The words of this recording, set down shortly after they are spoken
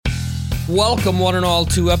Welcome, one and all,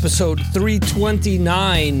 to episode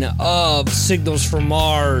 329 of Signals from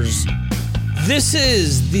Mars. This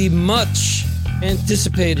is the much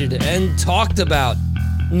anticipated and talked about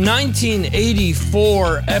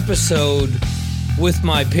 1984 episode with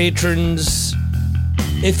my patrons.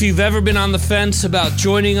 If you've ever been on the fence about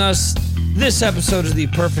joining us, this episode is the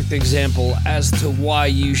perfect example as to why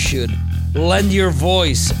you should lend your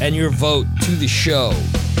voice and your vote to the show.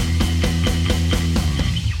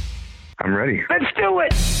 I'm ready. Let's do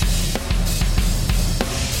it!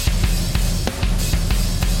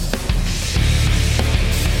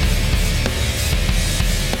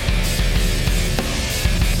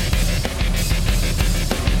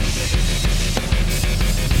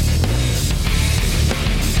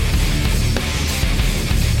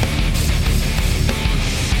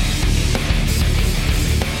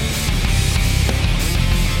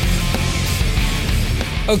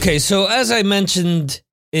 Okay, so as I mentioned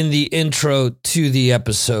in the intro to the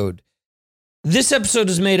episode, this episode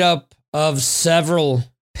is made up of several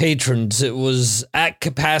patrons. It was at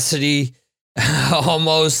capacity,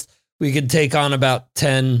 almost. We could take on about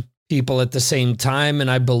 10 people at the same time, and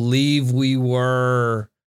I believe we got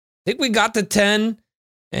to 10,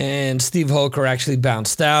 and Steve Hoker actually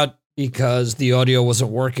bounced out because the audio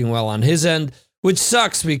wasn't working well on his end, which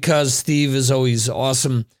sucks because Steve is always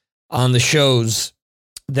awesome on the shows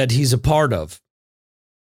that he's a part of.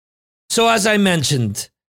 So as I mentioned,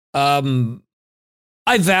 I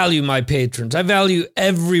value my patrons. I value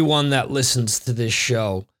everyone that listens to this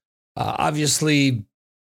show. Obviously,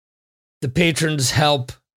 the patrons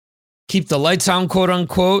help keep the lights on, quote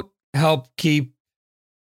unquote, help keep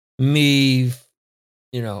me,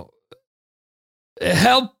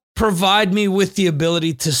 help provide me with the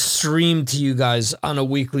ability to stream to you guys on a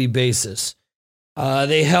weekly basis.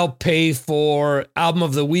 They help pay for Album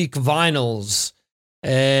of the Week vinyls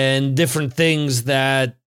and different things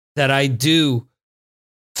that I do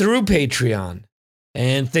through Patreon,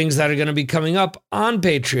 and things that are going to be coming up on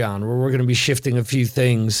Patreon, where we're going to be shifting a few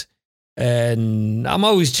things. And I'm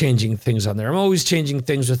always changing things on there. I'm always changing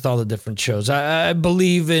things with all the different shows. I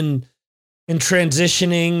believe in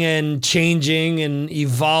transitioning and changing and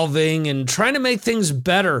evolving and trying to make things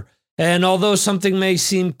better. And although something may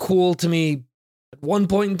seem cool to me at one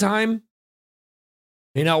point in time,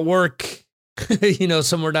 may not work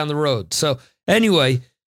somewhere down the road. So anyway,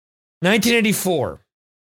 1984.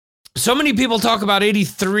 So many people talk about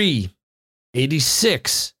 83,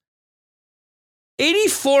 86.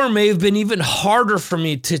 84 may have been even harder for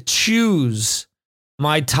me to choose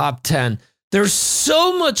my top 10. There's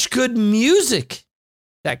so much good music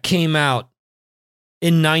that came out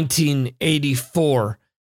in 1984.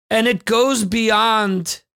 And it goes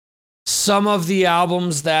beyond some of the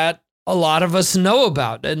albums that a lot of us know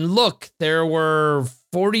about. And look, there were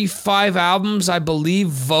 45 albums, I believe,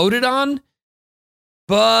 voted on.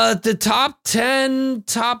 But the top 10,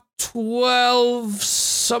 top 12,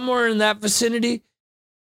 somewhere in that vicinity,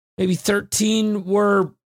 maybe 13,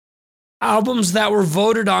 were albums that were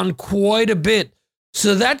voted on quite a bit.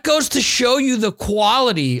 So that goes to show you the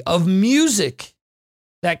quality of music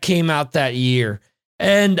that came out that year.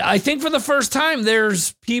 And I think for the first time,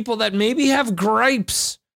 there's people that maybe have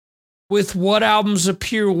gripes with what albums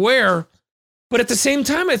appear where. But at the same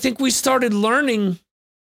time, I think we started learning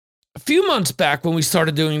a few months back when we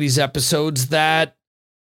started doing these episodes that,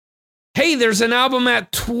 hey, there's an album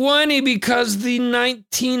at 20 because the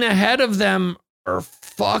 19 ahead of them are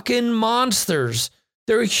fucking monsters.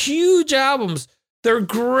 They're huge albums. They're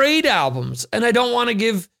great albums. And I don't want to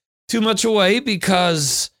give too much away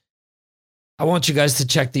because I want you guys to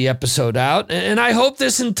check the episode out. And I hope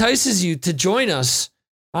this entices you to join us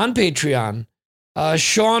on Patreon.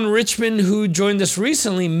 Sean Richmond, who joined us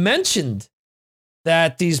recently, mentioned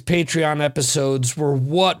that these Patreon episodes were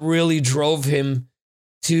what really drove him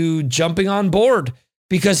to jumping on board,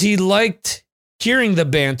 because he liked hearing the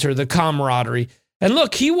banter, the camaraderie. And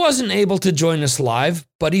look, he wasn't able to join us live,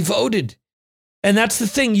 but he voted. And that's the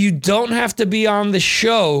thing. You don't have to be on the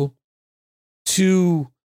show to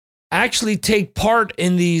actually take part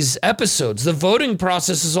in these episodes. The voting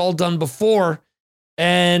process is all done before.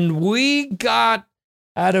 And we got,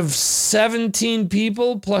 out of 17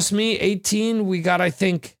 people plus me, 18, we got, I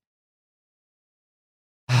think,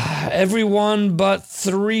 everyone but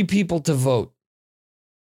 3 people to vote.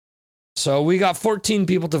 So we got 14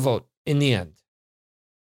 people to vote in the end.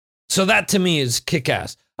 So that to me is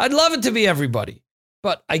kick-ass. I'd love it to be everybody,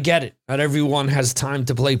 but I get it. Not everyone has time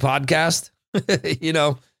to play podcast.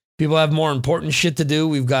 People have more important shit to do.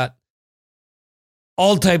 We've got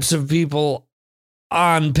all types of people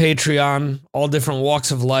on Patreon, all different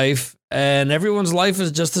walks of life. and everyone's life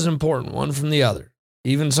is just as important, one from the other.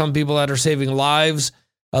 Even some people that are saving lives,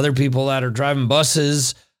 other people that are driving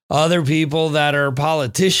buses, other people that are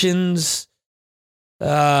politicians,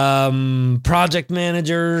 project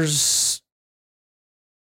managers,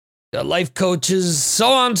 life coaches, so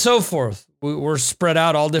on and so forth. We're spread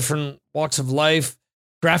out all different walks of life,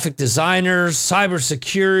 graphic designers,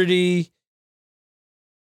 cybersecurity,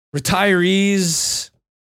 retirees,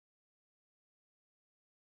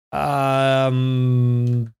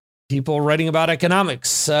 people writing about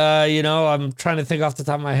economics. I'm trying to think off the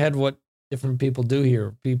top of my head what different people do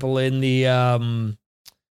here. People in the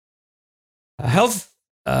health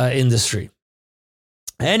industry.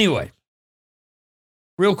 Anyway,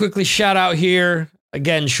 real quickly, shout out here.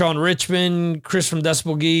 Again, Sean Richmond, Chris from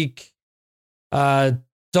Decibel Geek,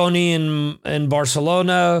 Tony in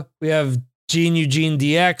Barcelona. We have Gene Eugene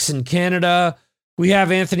DX in Canada. We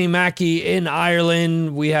have Anthony Mackie in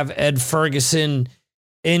Ireland. We have Ed Ferguson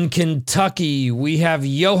in Kentucky. We have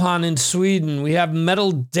Johan in Sweden. We have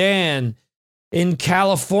Metal Dan in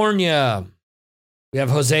California. We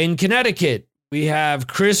have Jose in Connecticut. We have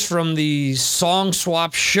Chris from the Song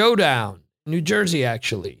Swap Showdown, New Jersey,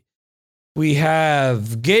 actually. We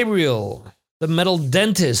have Gabriel, the metal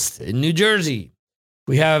dentist in New Jersey.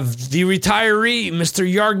 We have the retiree, Mr.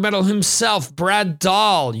 Yarg Metal himself, Brad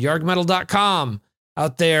Dahl, yargmetal.com,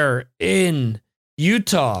 out there in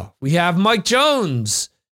Utah. We have Mike Jones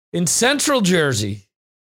in Central Jersey.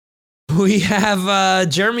 We have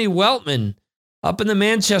Jeremy Weltman up in the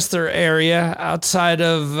Manchester area, outside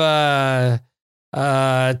of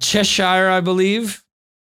Cheshire, I believe.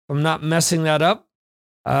 If I'm not messing that up.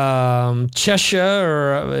 Cheshire,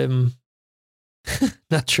 or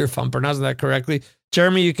not sure if I'm pronouncing that correctly.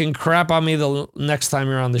 Jeremy, you can crap on me the next time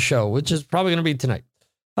you're on the show, which is probably going to be tonight.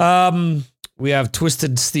 We have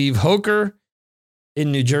Twisted Steve Hoker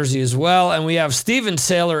in New Jersey as well. And we have Steven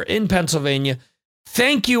Saylor in Pennsylvania.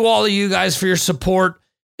 Thank you, all of you guys, for your support.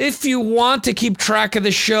 If you want to keep track of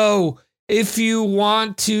the show, if you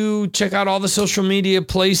want to check out all the social media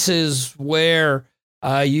places where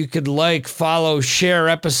you could like, follow, share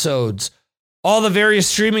episodes, all the various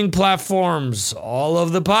streaming platforms, all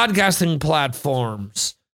of the podcasting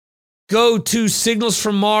platforms, go to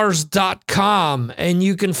signalsfrommars.com and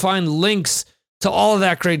you can find links to all of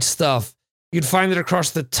that great stuff. You can find it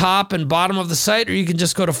across the top and bottom of the site, or you can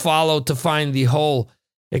just go to follow to find the whole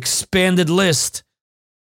expanded list.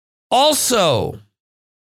 Also,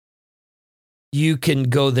 you can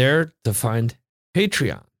go there to find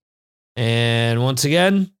Patreon. And once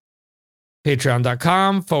again,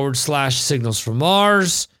 patreon.com/Signals from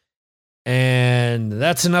Mars. And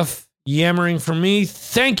that's enough yammering from me.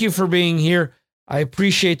 Thank you for being here. I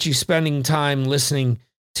appreciate you spending time listening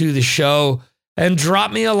to the show. And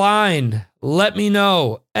drop me a line. Let me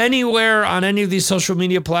know anywhere on any of these social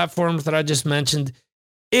media platforms that I just mentioned.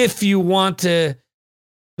 If you want to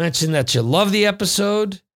mention that you love the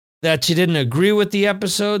episode, that you didn't agree with the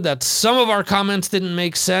episode, that some of our comments didn't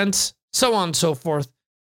make sense, so on and so forth.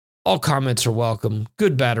 All comments are welcome,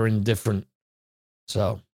 good, bad, or indifferent.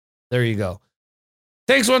 So there you go.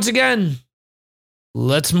 Thanks once again.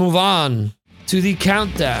 Let's move on to the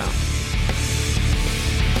countdown.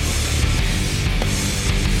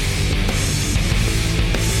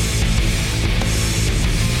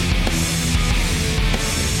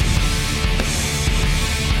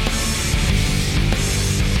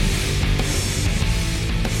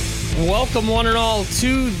 Welcome, one and all,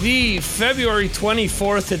 to the February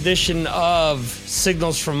 24th edition of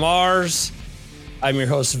Signals from Mars. I'm your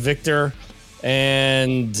host, Victor,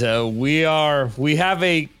 and we have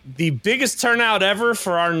the biggest turnout ever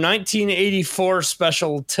for our 1984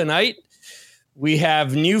 special tonight. We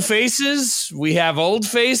have new faces, we have old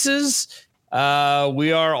faces.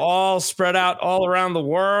 We are all spread out all around the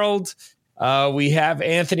world. We have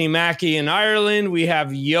Anthony Mackie in Ireland. We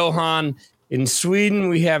have Johan in Sweden.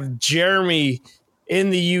 We have Jeremy in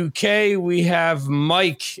the UK. We have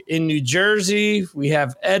Mike in New Jersey. We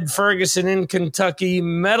have Ed Ferguson in Kentucky,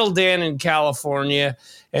 Metal Dan in California,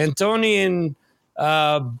 and Tony in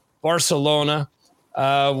Barcelona.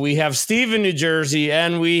 We have Steve in New Jersey,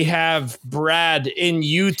 and we have Brad in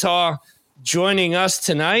Utah joining us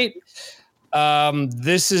tonight.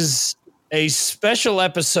 This is a special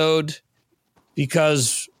episode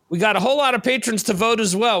because we got a whole lot of patrons to vote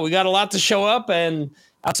as well. We got a lot to show up, and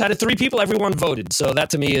outside of 3 people, everyone voted. So that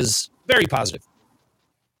to me is very positive.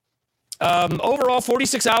 Overall,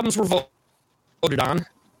 46 albums were voted on.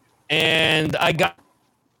 And I got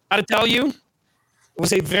to tell you, it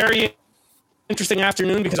was a very interesting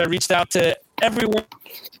afternoon because I reached out to everyone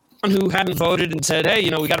who hadn't voted and said, hey,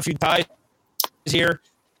 we got a few ties here.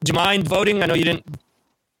 you mind voting? I know you didn't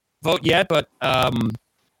vote yet, but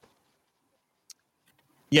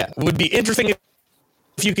yeah, it would be interesting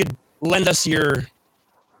if you could lend us your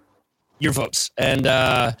votes. And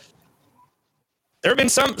there have been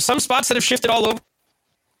some spots that have shifted all over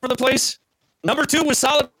the place. Number 2 was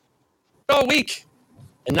solid all week,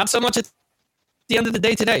 and not so much at the end of the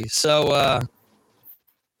day today. So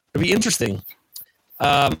it'll be interesting.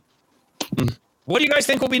 What do you guys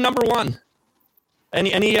think will be number 1?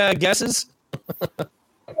 Any guesses?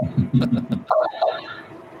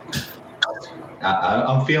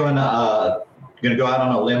 I'm feeling going to go out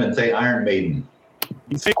on a limb and say Iron Maiden.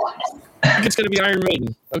 You think it's going to be Iron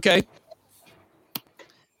Maiden? Okay.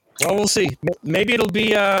 Well, we'll see. Maybe it'll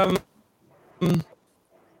be.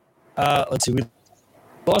 Let's see. We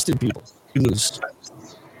lost 2 people. We lose.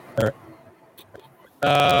 All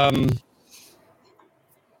right.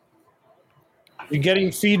 You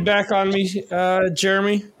getting feedback on me,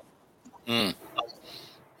 Jeremy?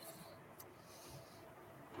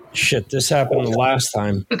 Shit, this happened the last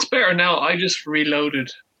time. It's better now. I just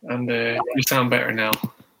reloaded, and you sound better now.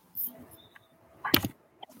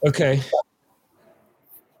 Okay.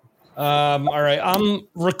 All right. I'm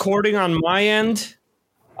recording on my end.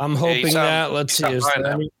 I'm hoping that. Let's see.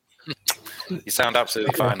 You sound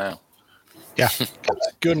absolutely fine now. Yeah.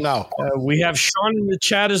 Good now. We have Sean in the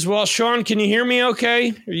chat as well. Sean, can you hear me okay?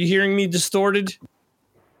 Are you hearing me distorted?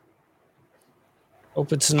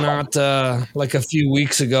 Hope it's not like a few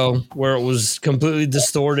weeks ago where it was completely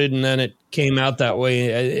distorted and then it came out that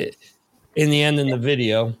way in the end in the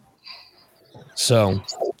video. So,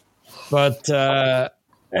 but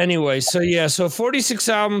anyway, so 46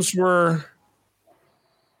 albums were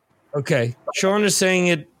okay. Sean is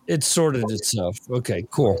saying it sorted itself. Okay,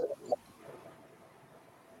 cool.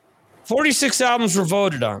 46 albums were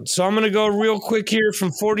voted on. So I'm going to go real quick here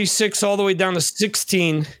from 46 all the way down to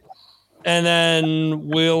 16. And then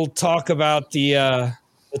we'll talk about the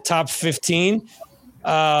top 15.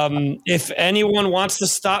 If anyone wants to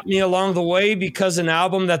stop me along the way because an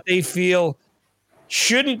album that they feel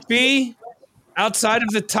shouldn't be outside of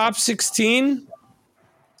the top 16,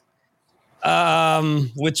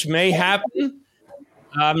 which may happen.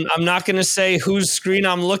 I'm not going to say whose screen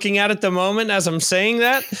I'm looking at the moment as I'm saying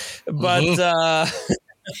that, but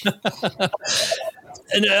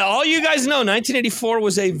and all you guys know, 1984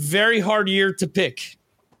 was a very hard year to pick.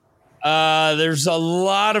 There's a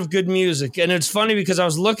lot of good music, and it's funny because I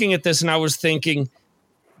was looking at this and I was thinking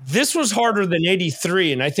this was harder than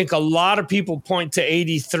 83, and I think a lot of people point to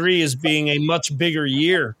 83 as being a much bigger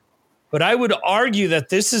year, but I would argue that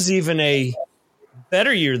this is even a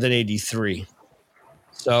better year than 83.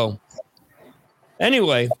 So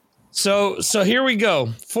anyway, so here we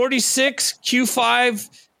go. 46,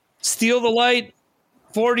 Q5, Steal the Light.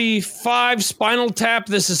 45, Spinal Tap.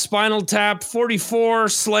 This is Spinal Tap. 44,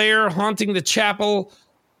 Slayer, Haunting the Chapel.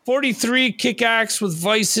 43, Kick-Axe with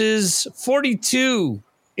Vices. 42,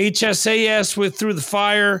 HSAS with Through the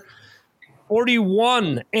Fire.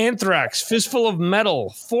 41, Anthrax, Fistful of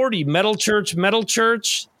Metal. 40, Metal Church.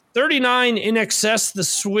 39, In Excess, The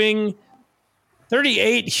Swing.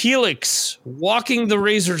 38, Helix, Walking the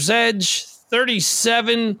Razor's Edge.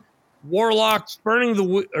 37, Warlock,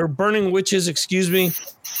 Burning Witches,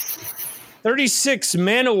 36,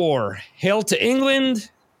 Manowar, Hail to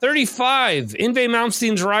England. 35, Yngwie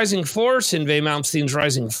Malmsteen's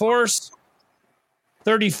Rising Force.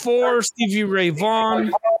 34, Stevie Ray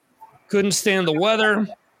Vaughan, Couldn't Stand the Weather.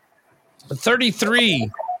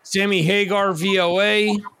 33, Sammy Hagar,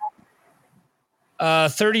 VOA.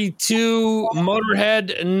 32,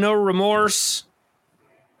 Motorhead, No Remorse.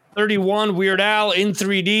 31, Weird Al, In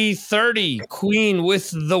 3D. 30, Queen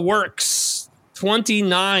with The Works.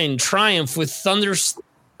 29, Triumph with Thunder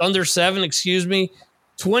 7,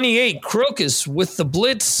 28, Crocus with The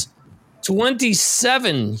Blitz.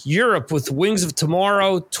 27, Europe with Wings of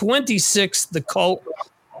Tomorrow. 26, The Cult,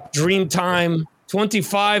 Dreamtime.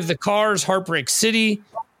 25, The Cars, Heartbreak City.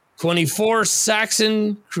 24,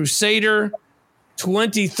 Saxon, Crusader.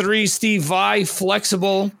 23, Steve Vai,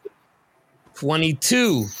 Flexible.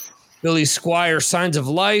 22, Billy Squier, Signs of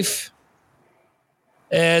Life.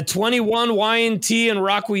 21, YNT and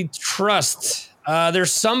Rockweed Trust.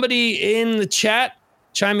 There's somebody in the chat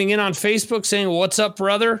chiming in on Facebook saying, "What's up,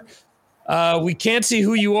 brother?" We can't see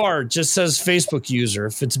who you are. It just says Facebook user.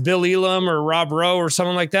 If it's Bill Elam or Rob Rowe or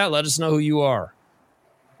someone like that, let us know who you are.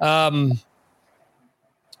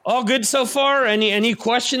 All good so far? Any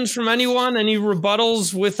questions from anyone? Any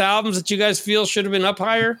rebuttals with albums that you guys feel should have been up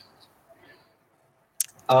higher?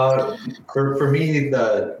 For me,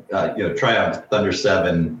 the Triumph Thunder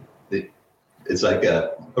 7, it's like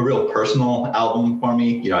a real personal album for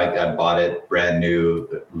me. You know, I bought it brand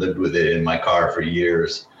new, lived with it in my car for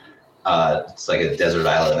years. It's like a desert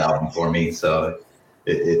island album for me. So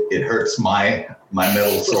it hurts my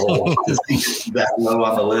metal soul to see that low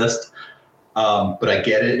on the list. But I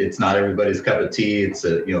get it. It's not everybody's cup of tea. It's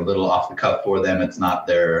a little off the cuff for them. It's not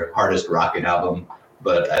their hardest rocking album.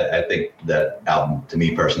 But I think that album, to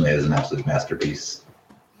me personally, is an absolute masterpiece.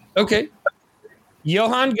 Okay.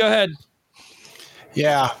 Johan, go ahead.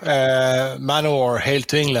 Yeah, Manowar, Hail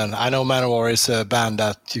to England. I know Manowar is a band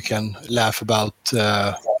that you can laugh about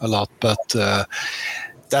a lot, but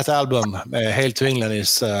that album, Hail to England,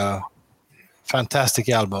 is a fantastic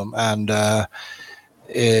album. And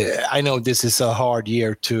I know this is a hard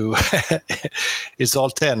year to, it's all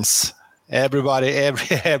tense. Every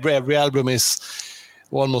album is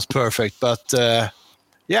almost perfect. But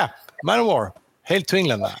yeah, Manowar, Hail to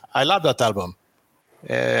England. I love that album.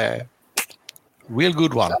 Real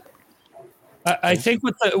good one. I think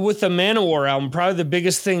with the Manowar album, probably the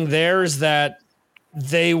biggest thing there is that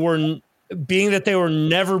they were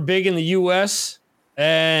never big in the U.S.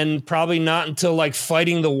 and probably not until like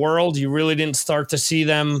Fighting the World, you really didn't start to see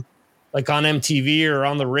them like on MTV or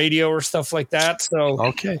on the radio or stuff like that. So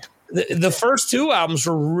okay, the first two albums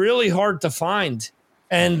were really hard to find,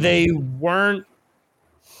 and they weren't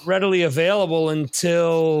readily available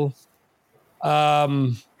until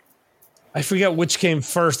I forget which came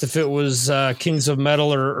first, if it was Kings of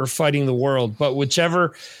Metal or Fighting the World, but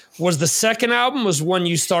whichever was the second album was when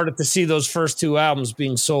you started to see those first two albums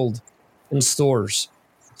being sold in stores.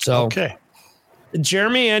 So, okay,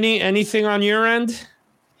 Jeremy, anything on your end?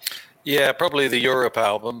 Yeah, probably the Europe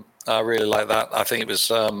album. I really like that. I think it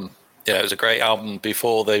was it was a great album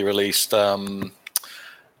before they released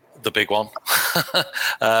the big one.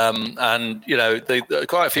 And they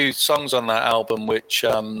quite a few songs on that album which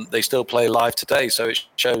they still play live today, so it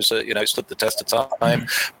shows that it stood the test of time.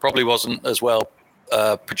 Probably wasn't as well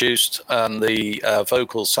produced, and the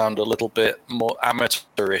vocals sound a little bit more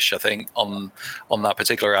amateurish, I think, on that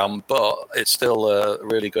particular album, but it's still a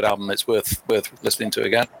really good album. It's worth listening to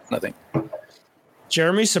again, I think.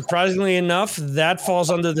 Jeremy, surprisingly enough, that falls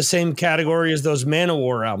under the same category as those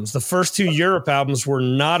Manowar albums. The first two Europe albums were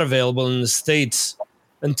not available in the States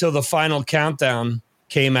until the Final Countdown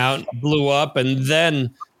came out, blew up, and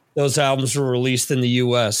then those albums were released in the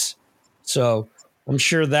U.S. So I'm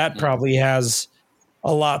sure that probably has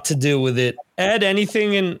a lot to do with it. Ed,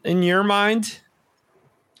 anything in your mind?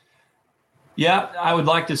 Yeah, I would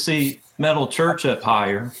like to see Metal Church up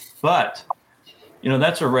higher, but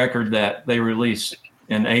that's a record that they released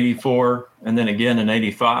in 84 and then again in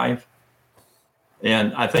 85.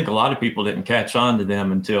 And I think a lot of people didn't catch on to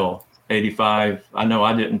them until 85. I know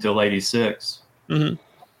I didn't until 86.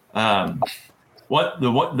 Mm-hmm.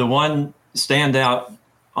 The one standout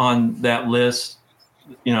on that list,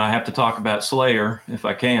 I have to talk about Slayer if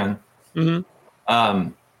I can. Mm-hmm.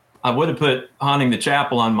 I would have put Haunting the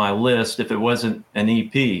Chapel on my list if it wasn't an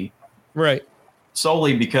EP. Right.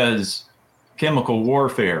 Solely because Chemical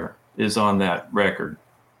Warfare is on that record,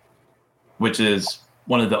 which is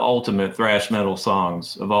one of the ultimate thrash metal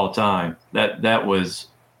songs of all time. That was,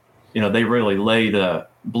 they really laid a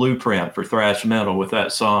blueprint for thrash metal with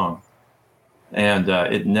that song, and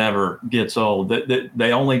it never gets old.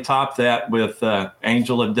 They only topped that with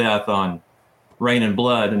Angel of Death on Rain and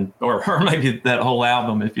Blood, or maybe that whole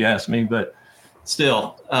album, if you ask me. But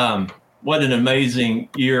still, what an amazing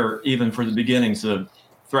year, even for the beginnings of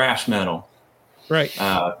thrash metal. Right.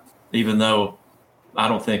 Even though I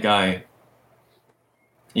don't think I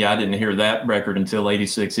didn't hear that record until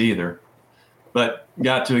 86 either, but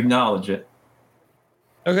got to acknowledge it.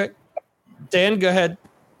 Okay. Dan, go ahead.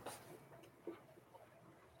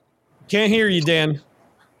 Can't hear you, Dan.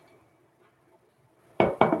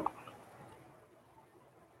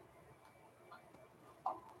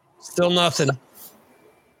 Still nothing.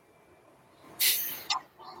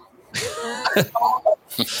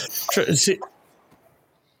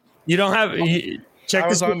 You don't have. Check. I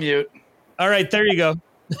was on mute. All right, there you go.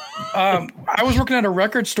 I was working at a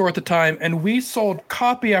record store at the time, and we sold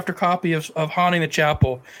copy after copy of Haunting the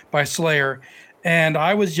Chapel by Slayer. And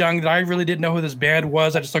I was young, and I really didn't know who this band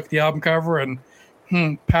was. I just looked at the album cover and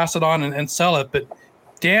pass it on and sell it. But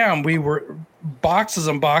damn, we were boxes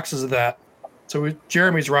and boxes of that. So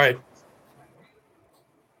Jeremy's right.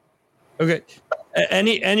 Okay.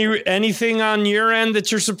 Anything on your end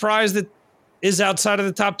that you're surprised that is outside of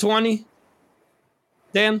the top 20?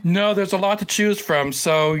 Dan? No, there's a lot to choose from,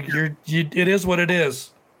 so it is what it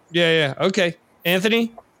is. Yeah. Okay.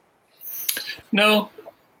 Anthony? No.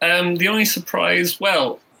 The only surprise,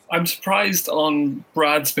 I'm surprised on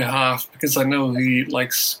Brad's behalf because I know he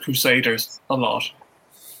likes Crusaders a lot.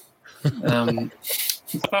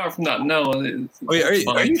 Apart from that, no. Wait,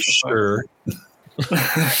 are you sure?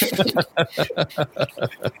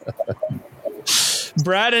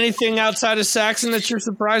 Brad, anything outside of Saxon that you're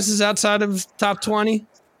surprised is outside of top 20?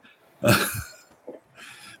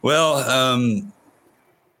 Well,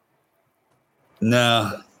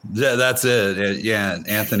 no, that's it. Yeah,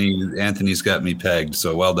 Anthony's got me pegged.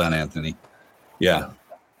 So well done, Anthony. Yeah,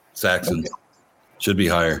 Saxon should be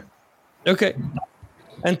higher. Okay.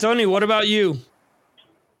 And Tony, what about you?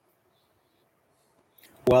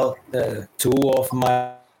 Well, two of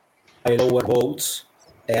my lower votes,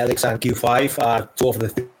 Alex and Q5, are two of the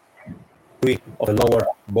three of the lower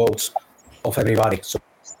votes of everybody. So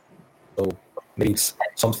maybe it's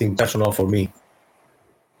something personal for me,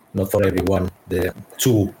 not for everyone. The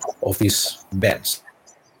two of these bands.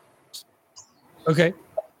 Okay.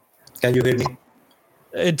 Can you hear me?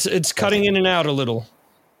 It's cutting in and out a little.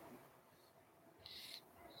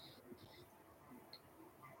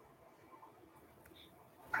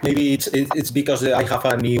 Maybe it's because I have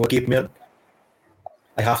a new equipment.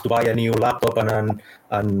 I have to buy a new laptop and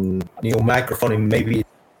a new microphone, and maybe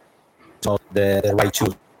it's not the right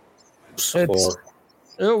choice.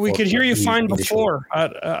 We could hear you fine before.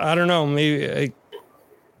 I don't know. Maybe it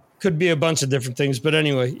could be a bunch of different things. But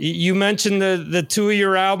anyway, you mentioned the two of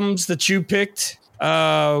your albums that you picked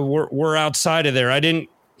were outside of there. I didn't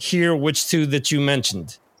hear which two that you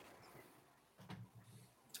mentioned.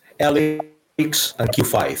 Alex and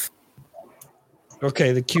Q5.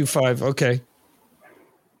 Okay, the Q5. Okay.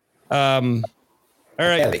 All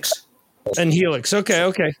right. Helix. And Helix.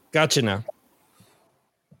 Okay. Gotcha now.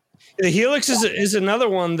 The Helix is another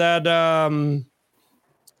one that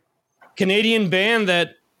Canadian band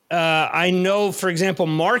that I know, for example,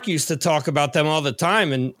 Mark used to talk about them all the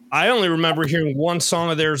time. And I only remember hearing one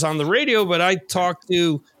song of theirs on the radio, but I talked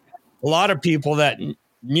to a lot of people that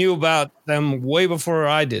knew about them way before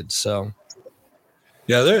I did. So.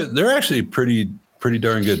 Yeah, they're actually pretty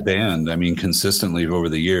darn good band. I mean, consistently over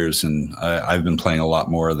the years, and I've been playing a lot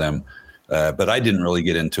more of them. But I didn't really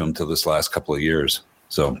get into them till this last couple of years.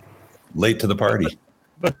 So late to the party.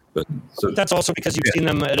 But that's also because you've seen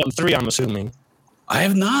them at M3, I'm assuming. I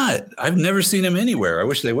have not. I've never seen them anywhere. I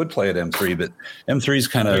wish they would play at M3, but M3's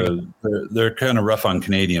they're kind of rough on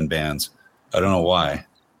Canadian bands. I don't know why.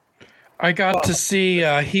 I got to see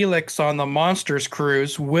Helix on the Monsters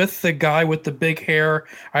cruise with the guy with the big hair.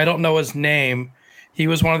 I don't know his name. He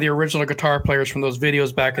was one of the original guitar players from those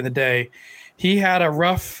videos back in the day. He had a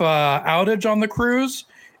rough outage on the cruise,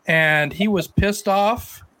 and he was pissed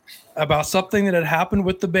off about something that had happened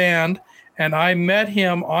with the band. And I met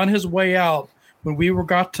him on his way out when we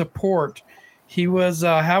got to port. He was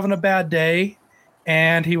having a bad day.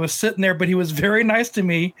 And he was sitting there, but he was very nice to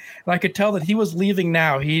me. And I could tell that he was leaving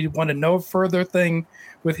now. He wanted no further thing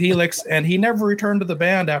with Helix, and he never returned to the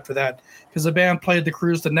band after that because the band played the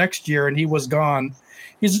cruise the next year, and he was gone.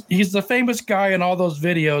 He's the famous guy in all those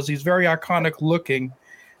videos. He's very iconic looking.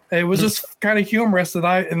 It was just kind of humorous that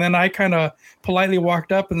I kind of politely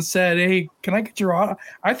walked up and said, "Hey, can I get your auto?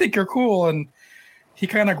 I think you're cool." And he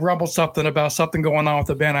kind of grumbled something about something going on with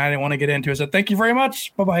the band I didn't want to get into. I said, "Thank you very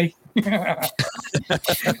much. Bye-bye."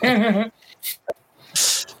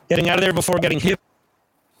 Getting out of there before getting hit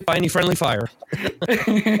by any friendly fire.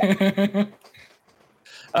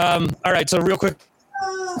 All right, so real quick,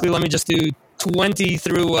 let me just do 20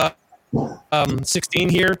 through 16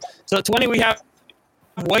 here. So 20, we have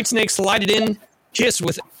Whitesnake, Slide It In, Kiss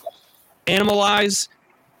with Animal Eyes,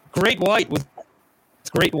 Great White with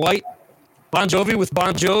Great White, Bon Jovi with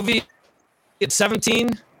Bon Jovi at 17,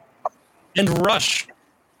 and Rush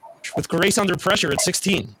with Grace Under Pressure at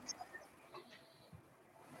 16.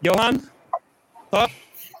 Johan? Thoughts?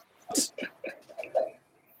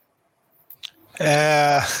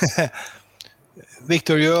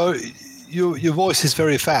 Victor, your voice is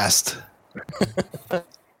very fast.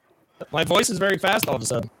 My voice is very fast all of a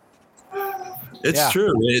sudden. It's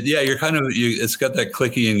true. You're kind of it's got that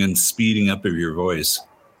clicking and speeding up of your voice.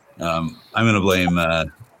 I'm going to blame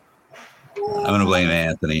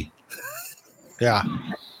Anthony. Yeah.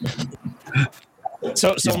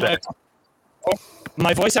 So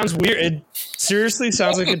my voice sounds weird. It seriously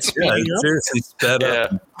sounds like it's speeding up. Seriously sped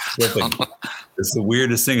up. It's the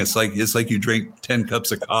weirdest thing. It's like you drink 10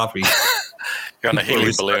 cups of coffee. You're on a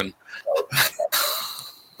helium balloon.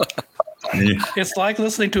 It's like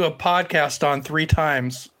listening to a podcast on 3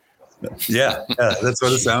 times. Yeah, that's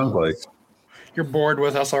what it sounds like. You're bored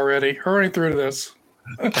with us already. Hurry through this.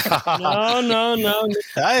 No.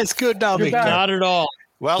 It's good now, Victor. Not at all.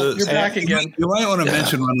 Well, You're back again. You might want to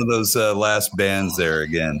mention one of those last bands there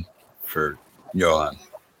again for Johan.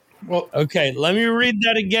 Well, Okay, let me read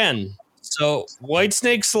that again. So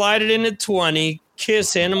Whitesnake slided in at 20,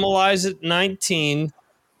 Kiss Animalize at 19,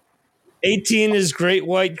 18 is Great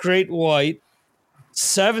White,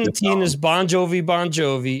 17 is Bon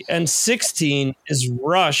Jovi, and 16 is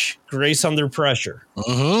Rush, Grace Under Pressure.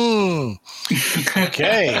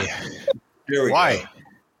 Okay. Here we Why? go.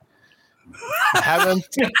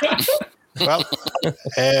 Haven't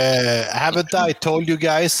I told you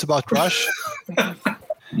guys about Rush?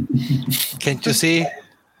 Can't you see?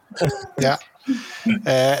 Yeah.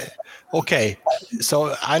 Okay.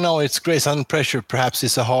 So I know it's Grace Under Pressure. Perhaps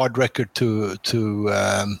it's a hard record to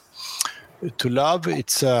love.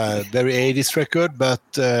 It's a very 80s record, but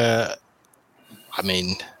I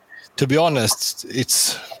mean, to be honest,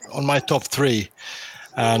 it's on my top 3.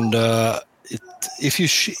 And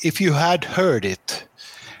if you had heard it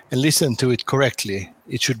and listened to it correctly,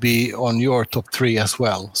 it should be on your top 3 as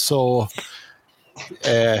well. So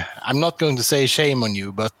I'm not going to say shame on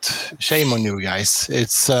you, but shame on you guys.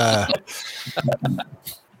 It's yeah.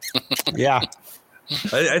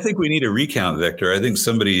 I think we need a recount, Victor. I think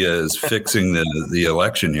somebody is fixing the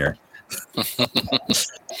election here.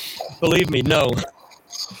 Believe me, no.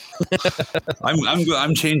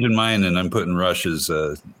 I'm changing mine, and I'm putting Rush's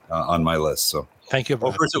on my list. So Thank you.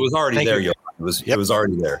 well, first it was already Thank there. you. Johan. It was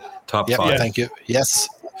already there. Top 5. Thank you. Yes,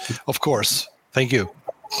 of course. Thank you.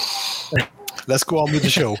 Let's go on with the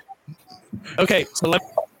show. Okay, so let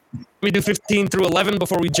me do 15 through 11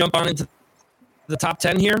 before we jump on into the top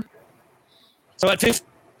 10 here. So at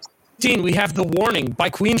 15, we have The Warning by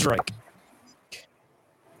Queensryche.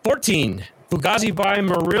 14, Fugazi by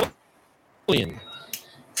Marillion.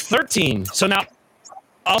 13, so now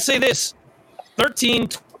I'll say this. 13,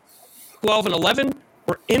 12, and 11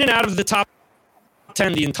 were in and out of the top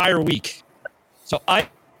 10 the entire week. So I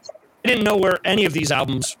didn't know where any of these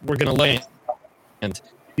albums were going to land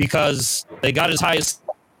because they got as high as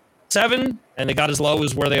 7 and they got as low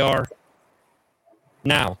as where they are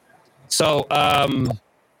now. So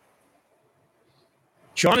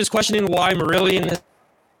Sean is questioning why Marillion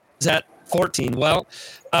is at 14. Well,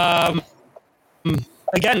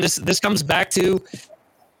 again, this comes back to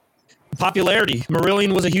popularity.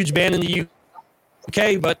 Marillion was a huge band in the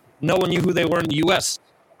UK, but no one knew who they were in the US.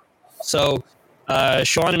 So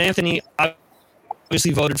Sean and Anthony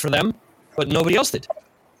obviously voted for them, but nobody else did.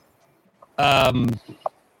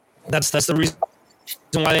 That's the reason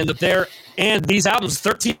why they ended up there. And these albums,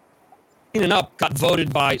 13 and up, got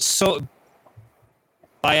voted by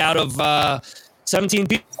out of 17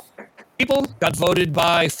 people, got voted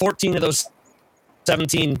by 14 of those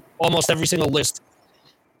 17. Almost every single list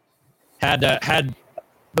had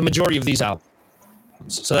the majority of these albums.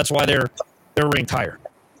 So that's why they're ranked higher.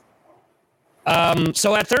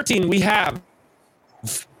 So at 13, we have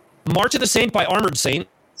March of the Saint by Armored Saint.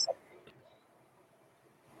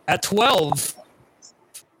 At 12,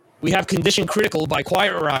 we have Condition Critical by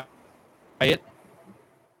Quiet Riot.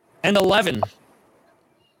 And 11,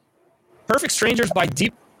 Perfect Strangers by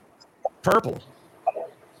Deep Purple.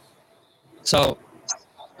 So,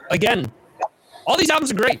 again, all these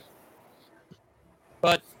albums are great.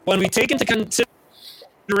 But when we take into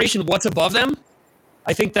consideration what's above them,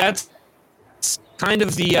 I think that's kind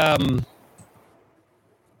of the...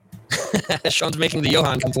 Sean's making the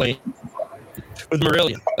Johan complaint with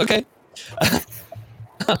Marillion. Okay.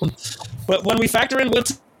 But when we factor in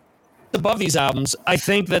what's above these albums, I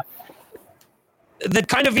think that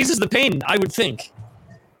kind of eases the pain, I would think.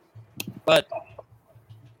 But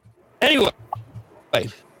anyway,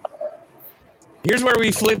 here's where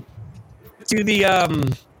we flip to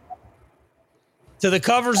the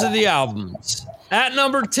covers of the albums. At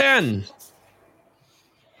number 10,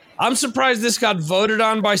 I'm surprised this got voted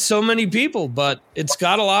on by so many people, but it's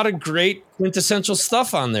got a lot of great quintessential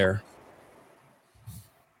stuff on there.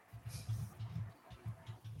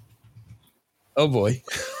 Oh boy.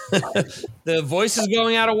 The voice is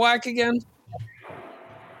going out of whack again.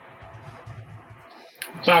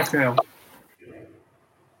 Back now.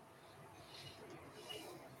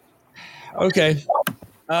 Okay.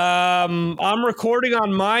 I'm recording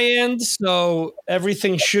on my end, so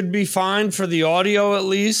everything should be fine for the audio at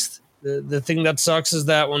least. The thing that sucks is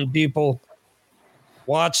that when people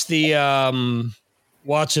watch a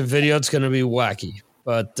video, it's going to be wacky.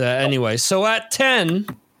 But anyway, so at 10,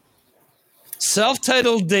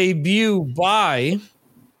 self-titled debut by,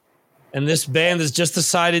 and this band has just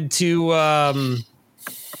decided to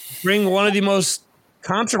bring one of the most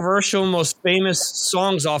controversial, most famous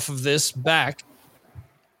songs off of this back.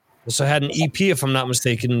 Also had an EP, if I'm not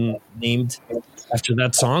mistaken, named. after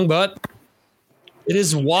that song, but it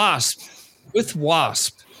is Wasp with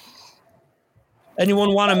Wasp.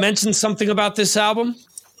 Anyone want to mention something about this album?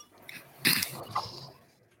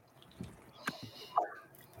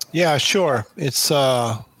 Yeah, sure. It's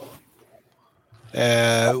one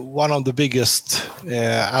of the biggest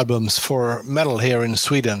albums for metal here in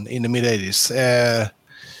Sweden in the mid-'80s.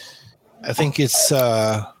 I think it's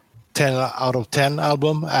 10 out of 10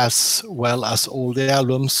 album, as well as all the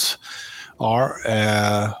albums are.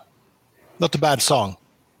 Not a bad song.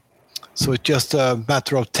 So it's just a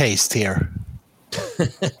matter of taste here.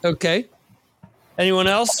 Okay. Anyone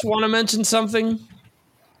else want to mention something?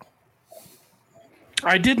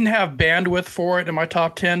 I didn't have bandwidth for it in my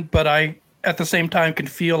top 10, but I, at the same time, can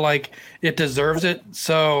feel like it deserves it.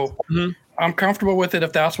 So I'm comfortable with it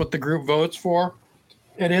if that's what the group votes for.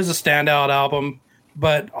 It is a standout album,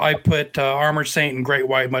 but I put Armored Saint and Great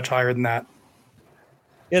White much higher than that.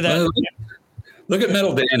 Yeah, Look at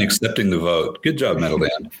Metal Dan accepting the vote. Good job, Metal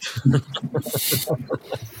Dan.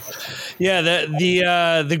 Yeah,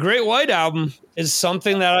 the Great White album is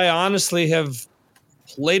something that I honestly have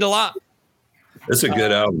played a lot. It's a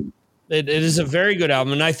good album. It is a very good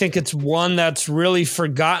album, and I think it's one that's really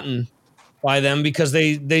forgotten by them because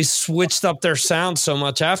they switched up their sound so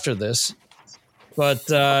much after this. But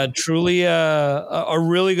truly a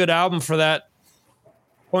really good album for that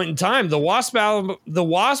point in time. The Wasp album, the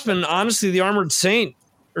Wasp, and honestly the Armored Saint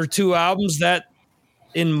are two albums that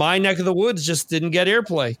in my neck of the woods just didn't get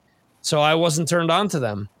airplay, so I wasn't turned on to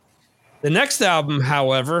them. The next album,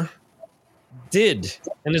 however, did,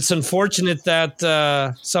 and it's unfortunate that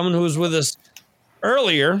someone who was with us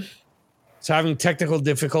earlier is having technical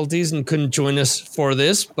difficulties and couldn't join us for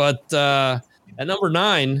this. But at number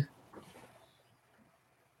 9,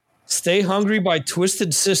 Stay Hungry by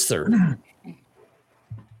Twisted Sister.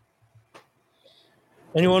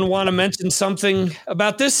 Anyone want to mention something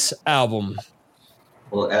about this album?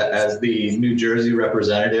 Well, as the New Jersey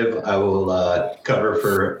representative, I will cover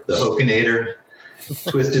for the Hokinator,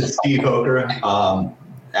 Twisted Steve Hoker.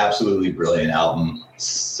 Absolutely brilliant album.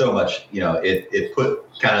 So much, it put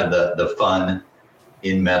kind of the fun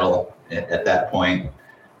in metal at that point.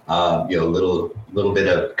 Little bit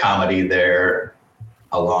of comedy there,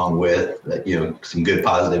 along with some good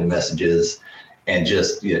positive messages, and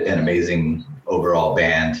just an amazing overall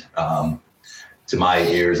band. To my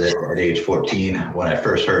ears at age 14, when I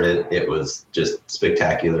first heard it, it was just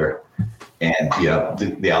spectacular. And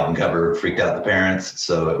the album cover freaked out the parents,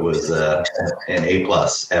 so it was an A+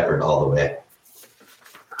 effort all the way.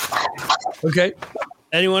 Okay.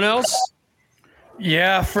 Anyone else?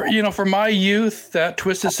 Yeah, for my youth, that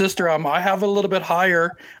Twisted Sister album, I have a little bit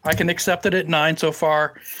higher. I can accept it at 9 so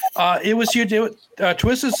far. It was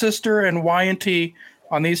Twisted Sister and Y&T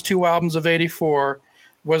on these two albums of '84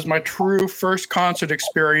 was my true first concert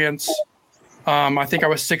experience. I think I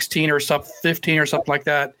was 16 or 15 or something like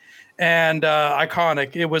that. And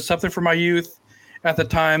iconic. It was something for my youth at the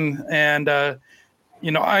time. And, I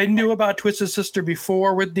knew about Twisted Sister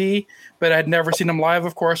before with Dee, but I'd never seen them live,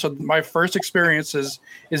 of course. So my first experience is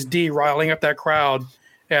Dee riling up that crowd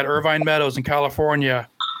at Irvine Meadows in California.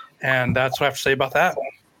 And that's what I have to say about that.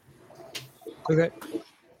 Okay.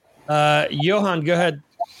 Johan, go ahead.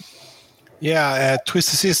 Yeah,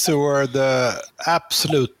 Twisted Sister were the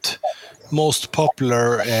absolute most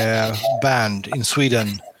popular band in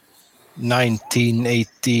Sweden,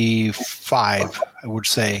 1985, I would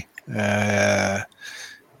say. They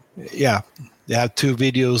have 2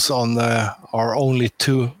 videos on our only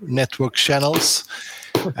 2 network channels.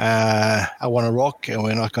 I Wanna Rock and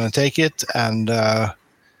We're Not Gonna Take It. And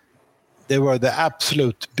they were the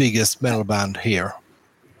absolute biggest metal band here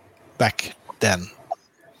back then.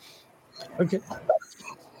 Okay.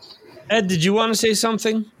 Ed, did you want to say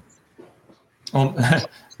something? Well,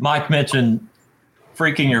 Mike mentioned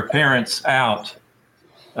freaking your parents out.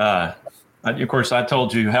 Of course, I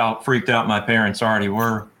told you how freaked out my parents already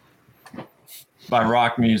were by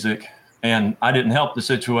rock music, and I didn't help the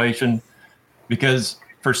situation because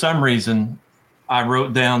for some reason I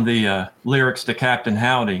wrote down the lyrics to Captain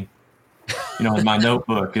Howdy, in my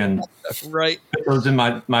notebook, and right, it was in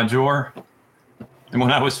my drawer. And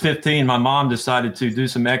when I was 15, my mom decided to do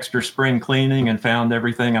some extra spring cleaning and found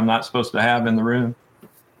everything I'm not supposed to have in the room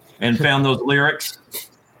and found those lyrics.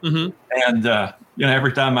 Mm-hmm. And,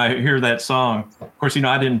 every time I hear that song, of course,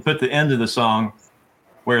 I didn't put the end of the song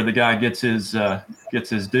where the guy gets his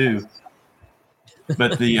due.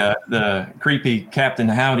 But the creepy Captain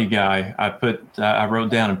Howdy guy, I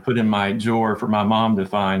wrote down and put in my drawer for my mom to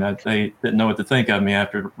find. They didn't know what to think of me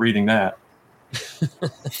after reading that.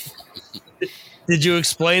 Did you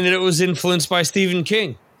explain that it was influenced by Stephen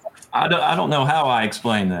King? I don't know how I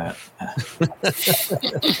explain that.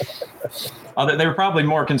 They were probably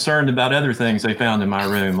more concerned about other things they found in my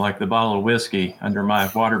room, like the bottle of whiskey under my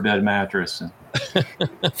waterbed mattress and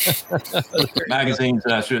magazines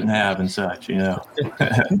that I shouldn't have and such,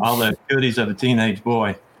 all the goodies of a teenage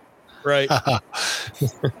boy. Right. Are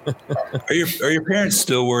your parents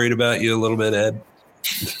still worried about you a little bit, Ed?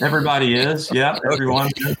 Everybody is. Yeah, everyone.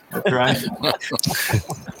 That's right.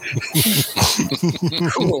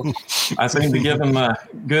 Cool. I seem to give them a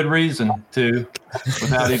good reason to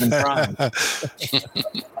without even trying.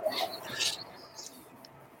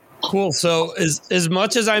 Cool. So as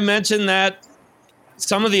much as I mentioned that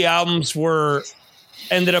some of the albums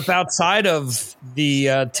ended up outside of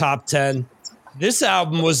the top 10, this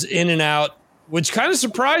album was in and out, which kind of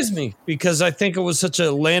surprised me because I think it was such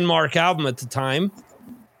a landmark album at the time.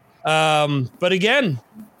 But again,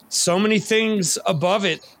 so many things above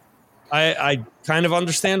it. I kind of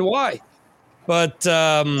understand why. But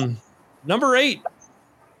number 8,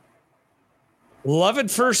 Love at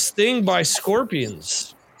First Sting by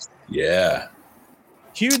Scorpions. Yeah.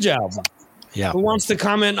 Huge album. Yeah. Who wants to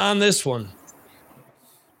comment on this one?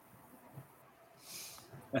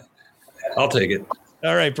 I'll take it.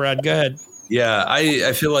 All right, Brad, go ahead. Yeah,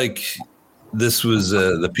 I feel like this was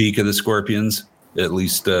the peak of the Scorpions, at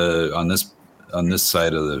least on this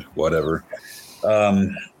side of the whatever.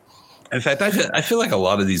 In fact, I feel like a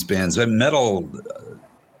lot of these bands, metal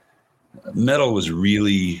was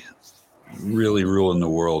really, really ruling the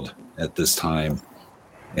world at this time.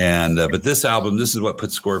 And but this album, this is what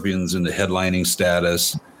put Scorpions into headlining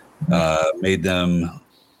status, made them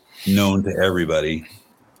known to everybody.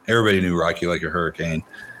 Everybody knew Rock You Like a Hurricane.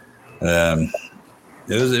 It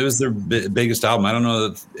was their biggest album. I don't know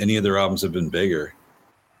that any of their albums have been bigger.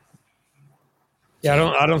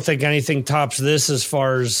 Yeah, I don't think anything tops this as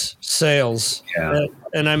far as sales. Yeah.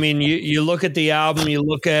 And I mean, you look at the album, you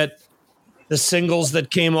look at the singles that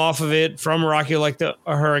came off of it, from Rock You Like a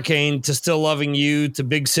Hurricane to Still Loving You to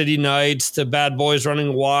Big City Nights to Bad Boys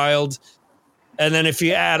Running Wild. And then if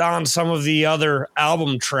you add on some of the other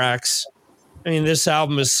album tracks, I mean, this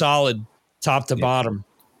album is solid top to bottom.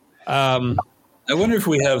 I wonder if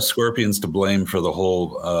we have Scorpions to blame for the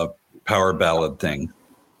whole power ballad thing,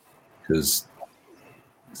 because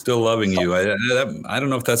Still Loving You, I don't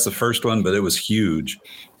know if that's the first one, but it was huge,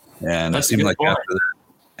 and it seemed like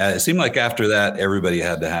after that everybody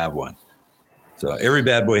had to have one. So every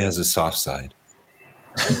bad boy has a soft side.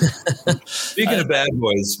 Speaking of Bad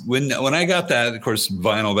Boys, when I got that, of course,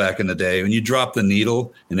 vinyl back in the day, when you drop the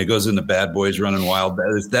needle and it goes into Bad Boys Running Wild,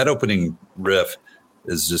 that opening riff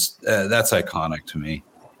is just that's iconic to me.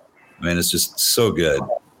 I mean, it's just so good.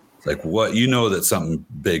 It's like that something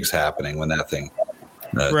big's happening when that thing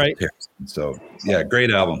right. appears. So yeah,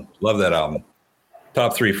 great album. Love that album.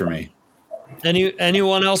 Top 3 for me.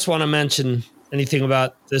 Anyone else want to mention anything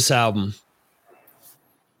about this album?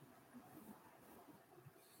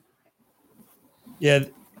 Yeah,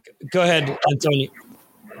 go ahead, Antonio.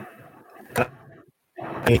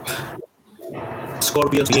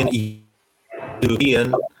 Scorpions being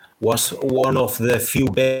European was one of the few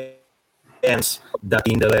bands that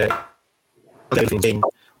in the game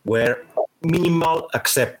were minimal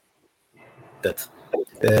accepted.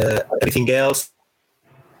 Everything else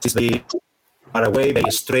is very far away,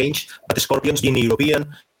 very strange. But the Scorpions being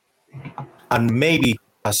European, and maybe,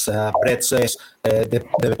 as Brett says,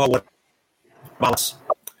 the power ballads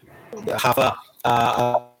have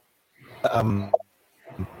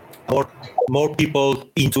more people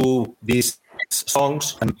into these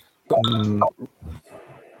songs and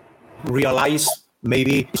realize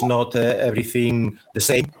maybe it's not everything the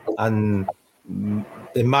same, and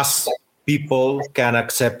the mass people can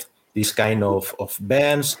accept this kind of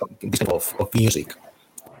bands, this kind of music.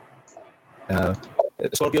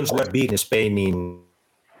 Scorpions were big in Spain in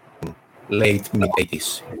late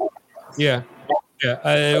mid-80s. Yeah.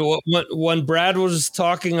 When Brad was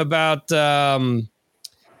talking about the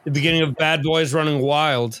beginning of Bad Boys Running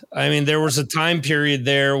Wild, I mean, there was a time period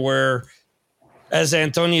there where, as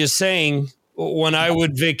Antonio is saying, when I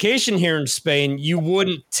would vacation here in Spain, you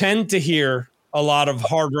wouldn't tend to hear a lot of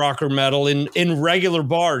hard rock or metal in regular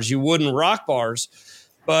bars. You wouldn't rock bars,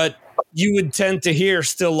 but you would tend to hear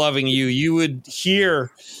Still Loving You. You would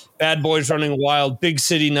hear Bad Boys Running Wild, Big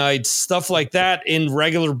City Nights, stuff like that in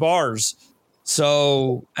regular bars.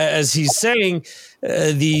 So as he's saying,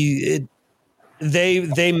 they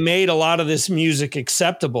made a lot of this music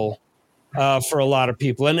acceptable for a lot of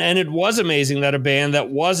people. And it was amazing that a band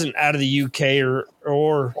that wasn't out of the UK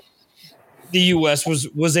or the US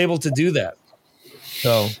was able to do that.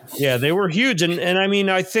 So, yeah, they were huge. And I mean,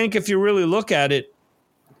 I think if you really look at it,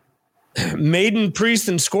 Maiden, Priest,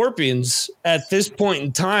 and Scorpions at this point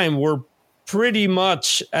in time were pretty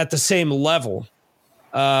much at the same level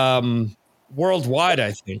worldwide,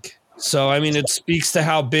 I think. So, I mean, it speaks to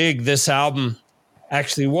how big this album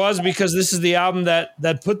actually was, because this is the album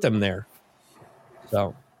that put them there.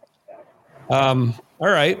 So, all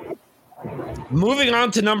right. Moving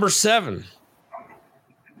on to number 7.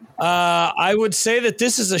 I would say that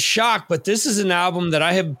this is a shock, but this is an album that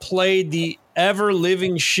I have played the ever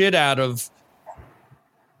living shit out of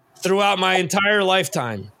throughout my entire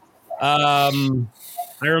lifetime. I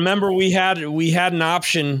remember we had an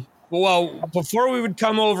option. Well, before we would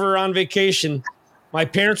come over on vacation, my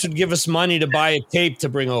parents would give us money to buy a tape to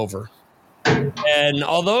bring over. And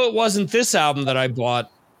although it wasn't this album that I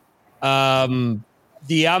bought,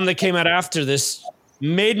 the album that came out after this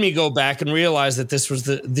made me go back and realize that this was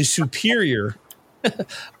the superior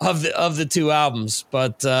of the two albums.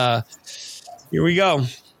 But here we go.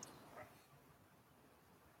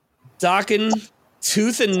 Dokken,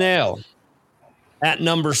 Tooth and Nail at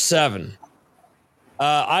number 7.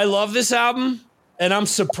 I love this album, and I'm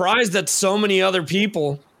surprised that so many other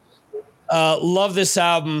people love this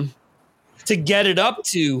album to get it up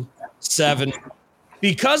to 7,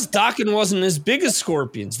 because Dokken wasn't as big as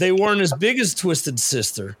Scorpions. They weren't as big as Twisted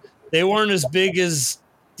Sister. They weren't as big as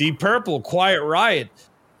Deep Purple, Quiet Riot.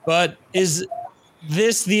 But is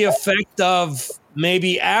this the effect of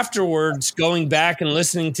maybe afterwards going back and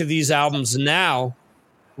listening to these albums now,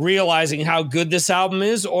 realizing how good this album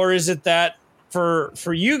is? Or is it that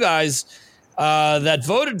for you guys that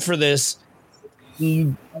voted for this,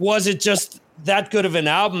 was it just that good of an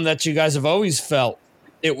album that you guys have always felt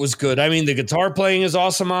it was good? I mean, the guitar playing is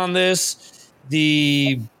awesome on this.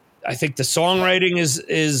 I think the songwriting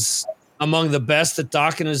is among the best that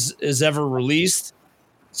Dokken is ever released.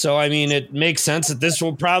 So, I mean, it makes sense that this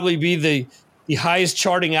will probably be the highest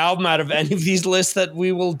charting album out of any of these lists that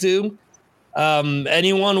we will do.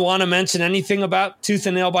 Anyone want to mention anything about Tooth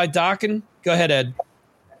and Nail by Dokken? Go ahead, Ed.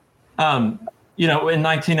 In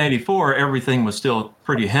 1984, everything was still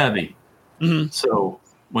pretty heavy. Mm-hmm. So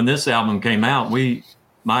when this album came out,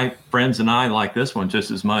 my friends and I like this one just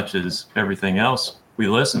as much as everything else we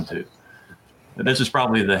listened to. This is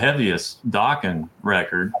probably the heaviest Dokken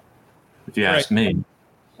record, if you ask me.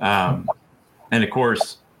 And of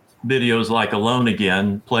course, videos like Alone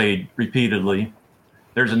Again played repeatedly.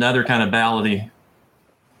 There's another kind of ballady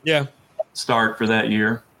start for that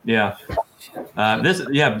year. Yeah. This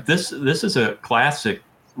is a classic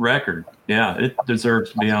record. Yeah, it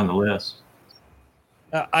deserves to be on the list.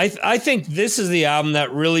 I think this is the album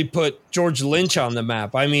that really put George Lynch on the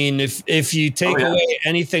map. I mean, if you take away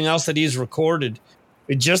anything else that he's recorded,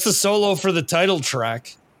 just the solo for the title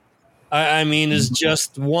track, I mean, is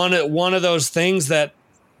just one of those things that,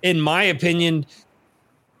 in my opinion,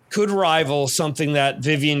 could rival something that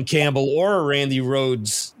Vivian Campbell or Randy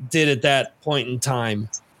Rhoads did at that point in time.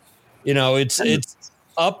 You know, it's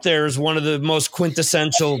up there as one of the most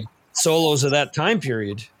quintessential solos of that time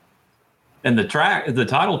period. And the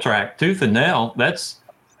title track, Tooth and Nail, that's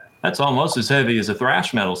almost as heavy as a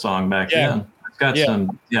thrash metal song back then. It's got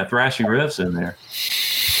some thrashy riffs in there.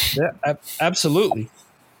 Yeah, absolutely.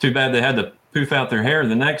 Too bad they had to poof out their hair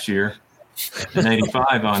the next year in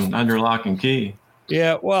 '85 on Under Lock and Key.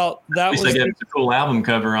 Yeah, well, that was they get a cool album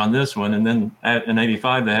cover on this one, and then in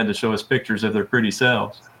 '85 they had to show us pictures of their pretty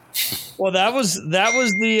selves. Well, that was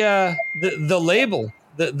the label.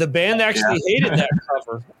 The band actually hated that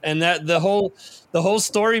cover, and that the whole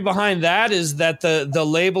story behind that is that the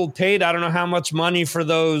label paid, I don't know how much money for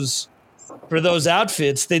those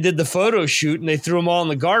outfits. They did the photo shoot and they threw them all in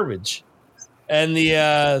the garbage, and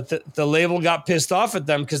the label got pissed off at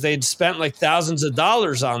them because they'd spent like thousands of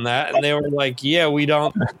dollars on that, and they were like, "Yeah, we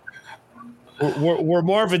don't." We're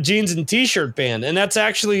more of a jeans and t-shirt band, and that's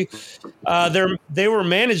actually they were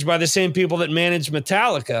managed by the same people that managed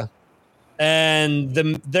Metallica. And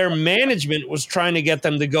their management was trying to get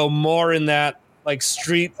them to go more in that like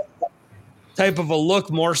street type of a look,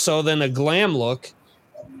 more so than a glam look.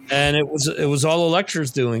 And it was all Elektra's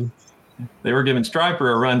doing. They were giving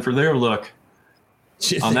Stryper a run for their look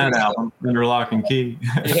on that album, Under Lock and Key.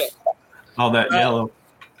 All that yellow.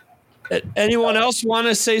 Anyone else want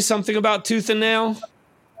to say something about Tooth and Nail?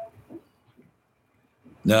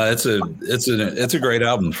 No, it's a great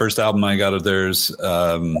album. First album I got of theirs.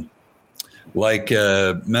 Like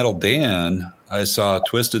Metal Dan, I saw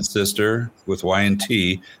Twisted Sister with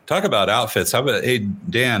Y&T. Talk about outfits. Hey,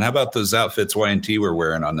 Dan, how about those outfits Y&T were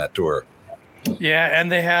wearing on that tour? Yeah,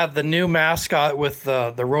 and they had the new mascot with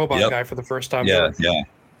the robot guy for the first time. Yeah.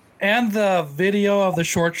 And the video of the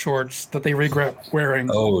short shorts that they regret wearing.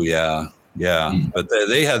 Oh, yeah. Yeah, but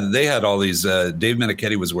they had all these. Dave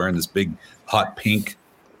Meniketti was wearing this big hot pink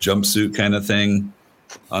jumpsuit kind of thing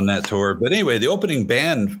on that tour. But anyway, the opening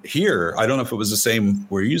band here, I don't know if it was the same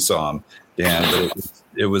where you saw him, Dan, but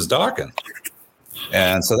it was Dokken.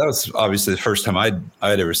 And so that was obviously the first time I'd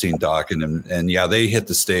ever seen Dokken. And yeah, they hit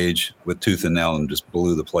the stage with tooth and nail and just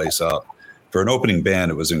blew the place up. For an opening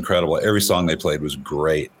band, it was incredible. Every song they played was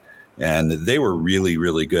great. And they were really,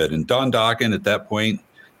 really good. And Don Dokken at that point,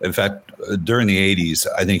 in fact, during the 80s,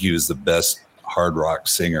 I think he was the best hard rock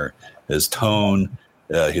singer. His tone,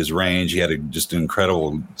 his range, he had just an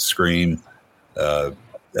incredible scream.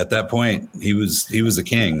 At that point, he was the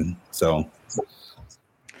king. So,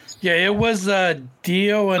 yeah, it was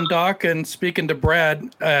Dio and Dokken speaking to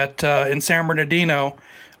Brad in San Bernardino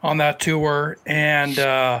on that tour, and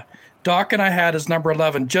Dokken I had as number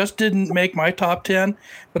 11. Just didn't make my top 10,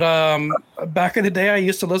 but back in the day, I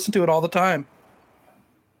used to listen to it all the time.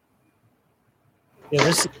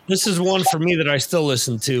 Yeah, this is one for me that I still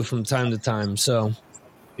listen to from time to time. So,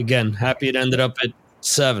 again, happy it ended up at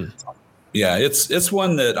 7. Yeah, it's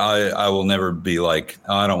one that I will never be like,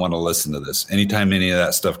 oh, I don't want to listen to this. Anytime any of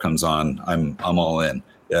that stuff comes on, I'm all in.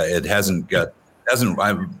 It I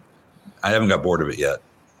haven't got bored of it yet.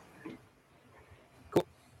 Cool.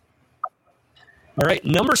 All right,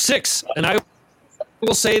 number 6, and I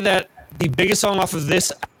will say that the biggest song off of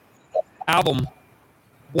this album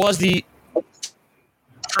was the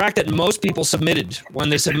track that most people submitted when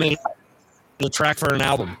they submitted the track for an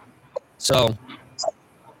album. So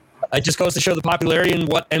it just goes to show the popularity and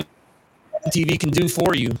what MTV can do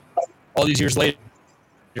for you all these years later.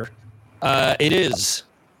 It is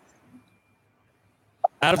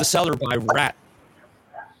Out of the Cellar by Ratt.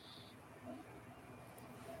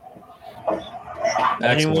 Excellent.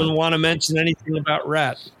 Anyone want to mention anything about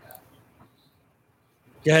Ratt?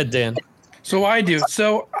 Go ahead, Dan. So I do.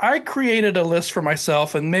 So I created a list for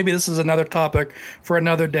myself, and maybe this is another topic for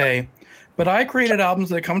another day, but I created albums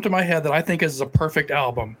that come to my head that I think is a perfect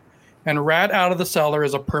album. And Ratt Out of the Cellar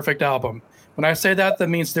is a perfect album. When I say that, that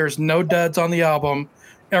means there's no duds on the album.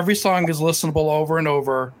 Every song is listenable over and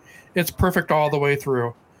over. It's perfect all the way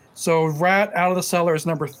through. So Ratt Out of the Cellar is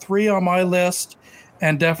number 3 on my list,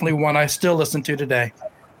 and definitely one I still listen to today.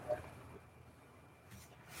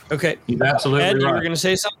 Okay. He's absolutely Ed, right. you were going to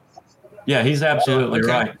say something? Yeah, he's absolutely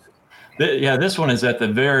Okay. right. This one is at the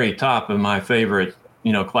very top of my favorite,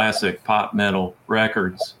 classic pop metal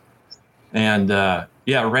records. And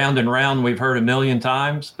Round and Round, we've heard a million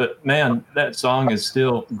times, but man, that song is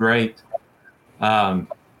still great. And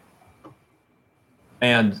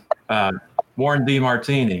Warren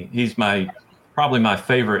DeMartini, he's probably my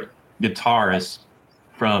favorite guitarist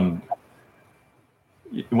from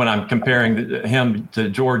when I'm comparing him to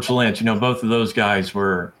George Lynch. Both of those guys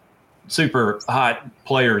were super hot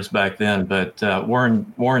players back then, but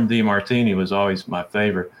Warren DeMartini was always my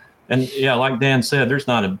favorite. And yeah, like Dan said, there's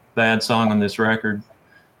not a bad song on this record.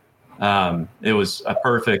 It was a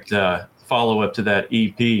perfect follow-up to that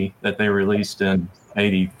EP that they released in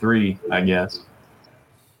 '83, I guess.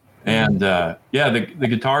 And the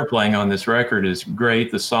guitar playing on this record is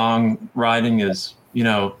great. The songwriting is,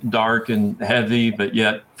 dark and heavy, but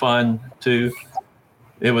yet fun too.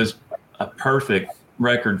 It was a perfect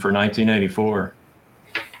record for 1984.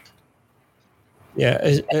 Yeah,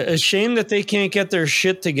 a shame that they can't get their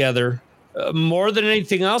shit together. More than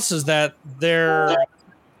anything else is that their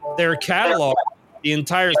catalog, the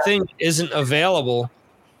entire thing, isn't available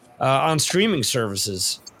on streaming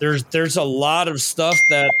services. There's a lot of stuff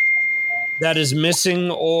that is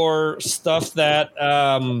missing, or stuff that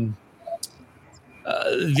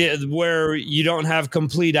where you don't have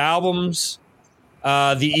complete albums.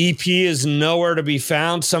 The EP is nowhere to be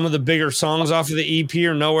found. Some of the bigger songs off of the EP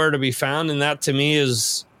are nowhere to be found, and that to me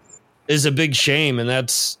is a big shame. And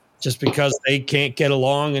that's just because they can't get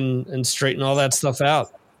along and straighten all that stuff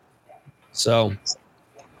out. So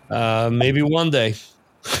maybe one day.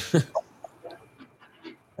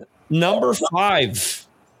 Number 5.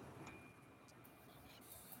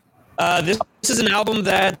 This is an album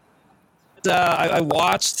that I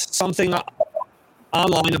watched something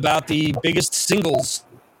online about the biggest singles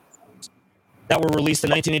that were released in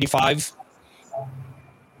 1985.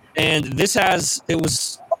 And it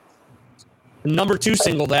was the number 2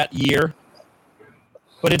 single that year,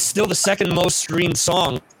 but it's still the second most streamed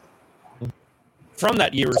song from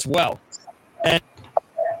that year as well. And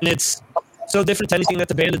it's so different to anything that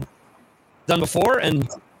the band had done before. And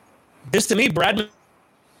this, to me, Brad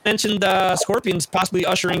mentioned Scorpions possibly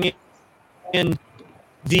ushering in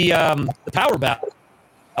the power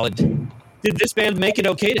ballad. Did this band make it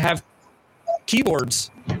okay to have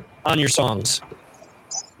keyboards on your songs?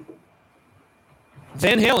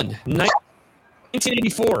 Van Halen,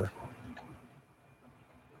 1984.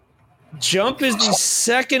 Jump is the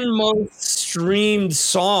second most streamed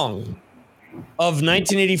song of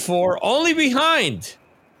 1984, only behind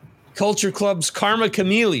Culture Club's Karma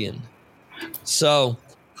Chameleon. So,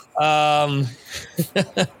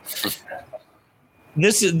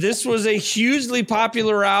 this was a hugely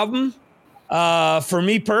popular album. For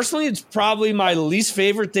me personally, it's probably my least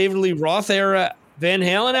favorite David Lee Roth era Van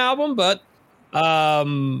Halen album, but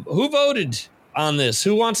who voted on this?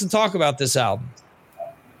 Who wants to talk about this album?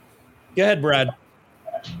 Go ahead, Brad.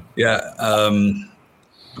 Yeah.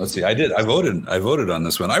 Let's see. I voted on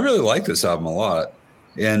this one. I really like this album a lot.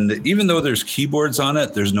 And even though there's keyboards on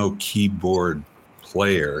it, there's no keyboard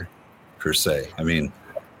player per se. I mean,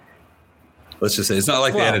 let's just say it's not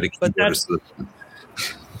like they added a keyboard.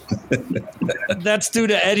 That's due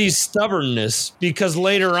to Eddie's stubbornness, because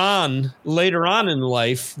later on in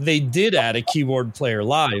life, they did add a keyboard player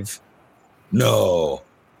live. No.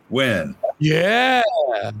 When? Yeah.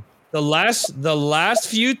 The last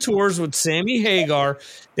few tours with Sammy Hagar,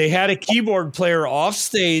 they had a keyboard player off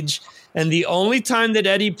stage, and the only time that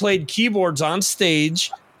Eddie played keyboards on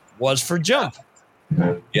stage was for Jump.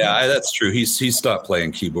 Yeah, that's true. He stopped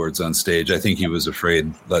playing keyboards on stage. I think he was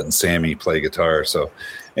afraid letting Sammy play guitar. So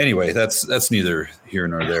anyway, that's neither here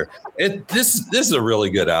nor there. This is a really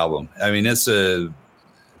good album. I mean, it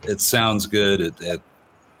sounds good. The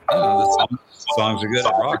songs are good. It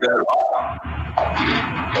rock.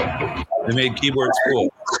 They made keyboards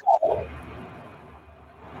cool.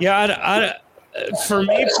 Yeah, for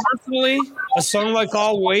me personally, a song like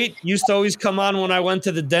 "I'll Wait" used to always come on when I went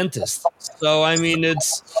to the dentist. So I mean, it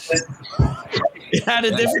had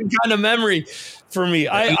a different kind of memory for me.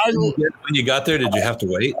 When you got there, did you have to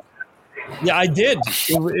wait? Yeah, I did.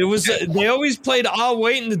 It was they always played "I'll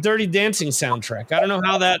Wait" in the Dirty Dancing soundtrack. I don't know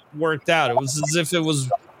how that worked out. It was as if it was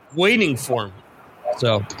waiting for me.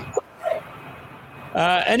 So,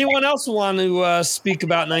 anyone else want to speak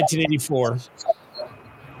about 1984?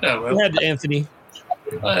 Well, Go ahead, Anthony.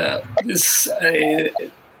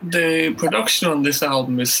 The production on this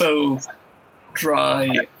album is so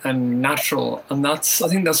dry and natural, and I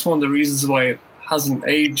think that's one of the reasons why it hasn't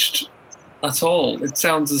aged at all. It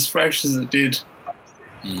sounds as fresh as it did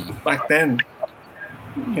back then.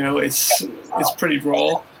 You know, it's pretty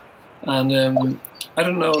raw, and I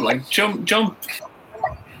don't know, like Jump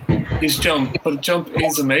is Jump, but Jump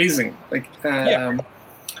is amazing. Like.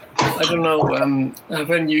 I don't know.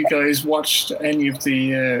 Have any of you guys watched any of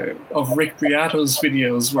the of Rick Beato's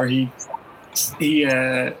videos where he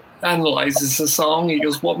analyzes a song? He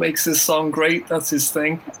goes, "What makes this song great?" That's his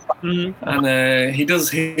thing. Mm-hmm. And he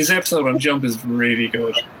does his episode on Jump is really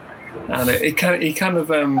good, and he kind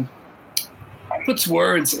of puts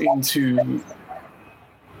words into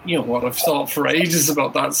what I've thought for ages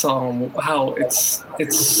about that song, how it's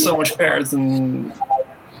so much better than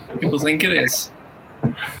people think it is.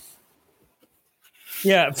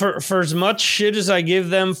 Yeah, for as much shit as I give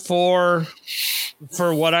them for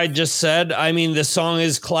what I just said, I mean, the song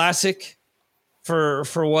is classic for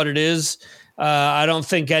what it is. I don't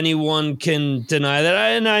think anyone can deny that.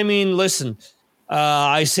 And I mean, listen,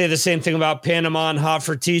 I say the same thing about Panama and Hot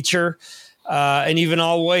for Teacher, and even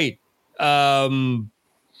I'll Wait.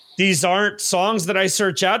 These aren't songs that I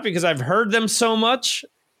search out because I've heard them so much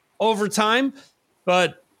over time,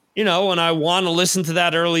 but when I want to listen to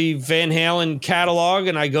that early Van Halen catalog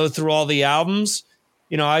and I go through all the albums,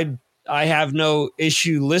 I have no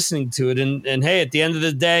issue listening to it. And hey, at the end of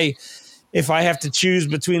the day, if I have to choose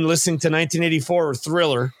between listening to 1984 or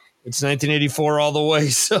Thriller, it's 1984 all the way.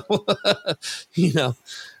 So,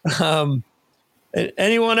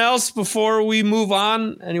 anyone else before we move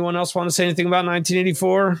on? Anyone else want to say anything about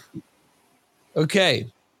 1984?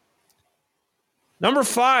 Okay. Number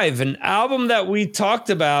 5, an album that we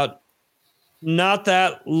talked about not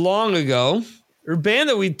that long ago, or a band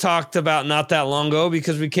that we talked about not that long ago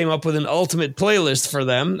because we came up with an ultimate playlist for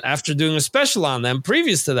them after doing a special on them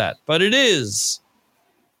previous to that. But it is.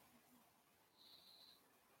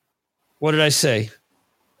 What did I say?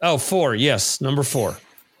 Oh, 4. Yes, number 4.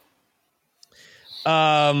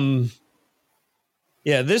 Yeah,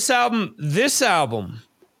 this album.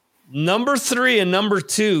 Number 3 and number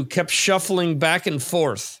 2 kept shuffling back and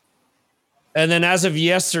forth. And then as of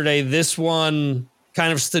yesterday, this one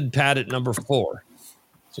kind of stood pat at number 4.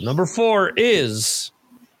 So number 4 is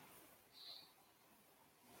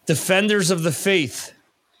Defenders of the Faith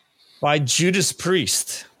by Judas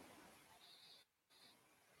Priest.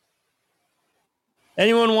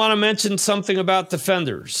 Anyone want to mention something about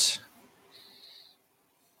Defenders?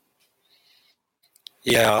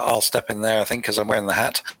 Yeah, I'll step in there, I think, because I'm wearing the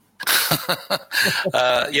hat.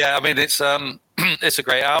 Yeah, I mean it's a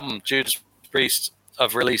great album. Judas Priest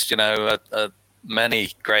have released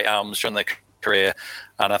many great albums during their career,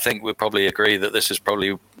 and I think we'd probably agree that this is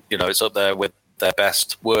probably it's up there with their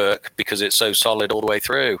best work because it's so solid all the way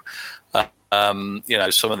through.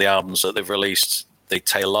 Some of the albums that they've released, they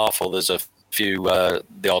tail off, or there's a few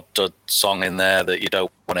the odd dud song in there that you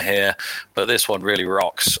don't want to hear, but this one really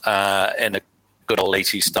rocks in a good old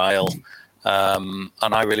 80s style, and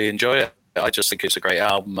I really enjoy it. I just think it's a great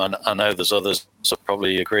album, and I know there's others that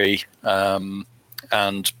probably agree, and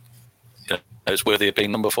it's worthy of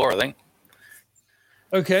being number 4, I think.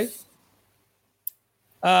 Okay.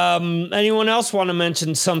 Anyone else want to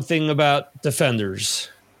mention something about Defenders?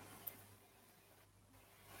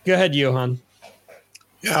 Go ahead, Johan.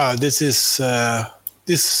 Yeah, this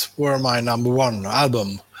were my number 1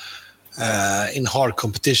 album in hard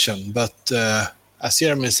competition. But as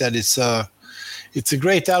Jeremy said, it's a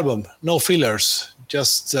great album. No fillers,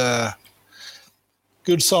 just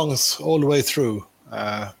good songs all the way through.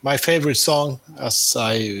 My favorite song, as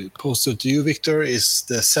I posted to you, Victor, is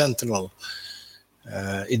the Sentinel.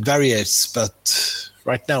 It varies, but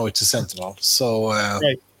right now it's a Sentinel. So,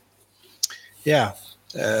 yeah.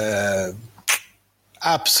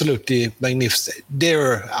 Absolutely magnificent.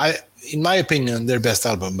 In my opinion, their best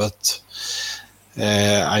album, but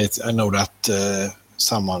I know that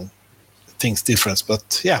someone thinks different.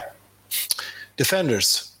 But yeah,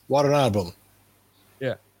 Defenders, what an album!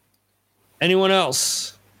 Yeah. Anyone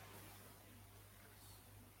else?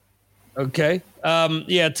 Okay.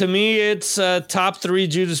 Yeah, to me, it's top 3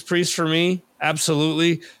 Judas Priest for me.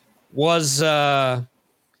 Absolutely. Was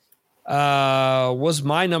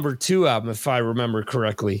my number 2 album, if I remember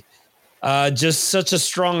correctly. Just such a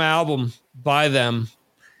strong album by them.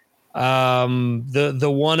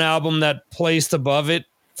 The one album that placed above it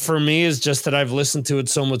for me is just that I've listened to it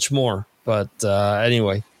so much more. But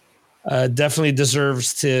anyway, definitely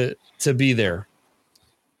deserves to be there.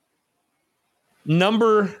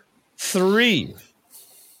 Number 3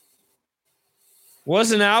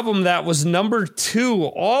 was an album that was number 2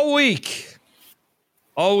 all week.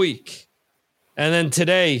 And then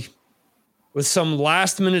today, with some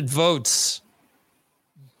last minute votes,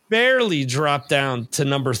 barely dropped down to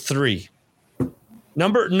number 3.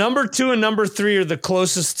 Number 2 and number 3 are the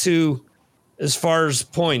closest to as far as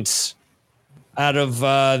points out of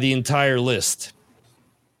the entire list.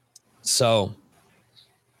 So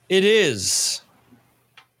it is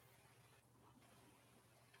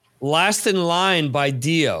Last in Line by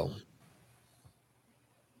Dio.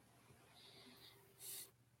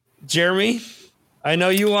 Jeremy, I know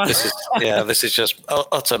you want. This is just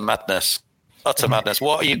utter madness. Utter madness.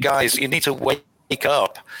 What are you guys? You need to wake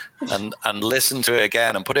up and listen to it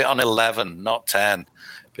again and put it on 11, not 10,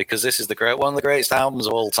 because this is one of the greatest albums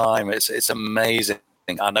of all time. It's amazing.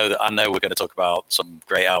 I know we're going to talk about some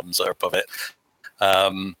great albums that are above it. I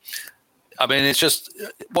mean, it's just,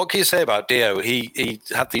 what can you say about Dio? He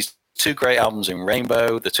had these 2 great albums in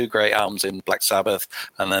Rainbow, the 2 great albums in Black Sabbath,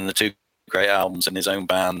 and then the 2 great albums in his own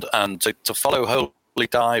band, and to follow Holy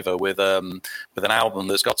Diver with an album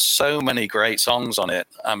that's got so many great songs on it.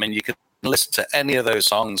 I mean, you could listen to any of those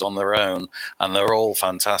songs on their own and they're all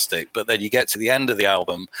fantastic, but then you get to the end of the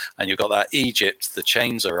album and you've got that Egypt, The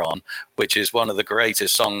Chains Are On, which is one of the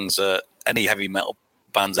greatest songs that any heavy metal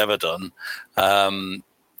band's ever done.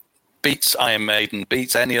 Beats Iron Maiden,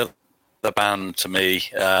 beats any other band to me.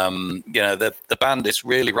 The band is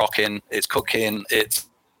really rocking, it's cooking, it's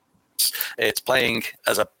playing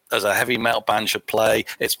as a heavy metal band should play.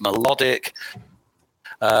 It's melodic.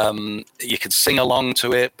 You can sing along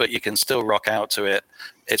to it, but you can still rock out to it.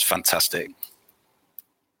 It's fantastic.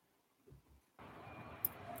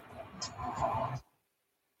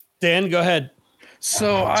 Dan, go ahead.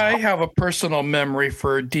 So I have a personal memory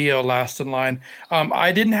for Dio Last in Line.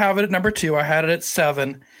 I didn't have it at number 2. I had it at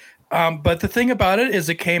 7. But the thing about it is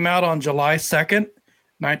it came out on July 2nd,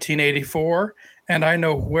 1984. And I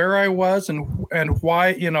know where I was and why,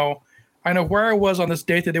 I know where I was on this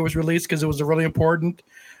date that it was released because it was really important.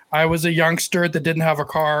 I was a youngster that didn't have a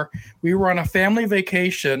car. We were on a family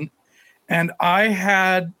vacation, and I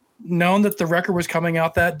had known that the record was coming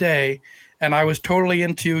out that day, and I was totally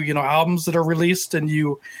into, albums that are released and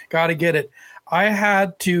you got to get it. I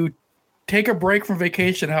had to take a break from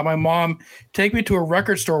vacation, have my mom take me to a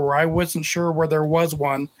record store where I wasn't sure where there was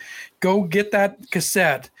one, go get that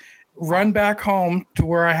cassette, run back home to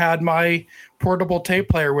where I had my portable tape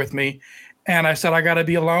player with me. And I said, I got to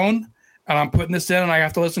be alone and I'm putting this in and I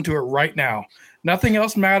have to listen to it right now. Nothing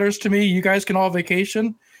else matters to me. You guys can all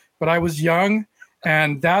vacation, but I was young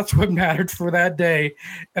And that's what mattered for that day.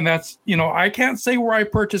 And that's, I can't say where I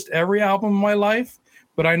purchased every album in my life,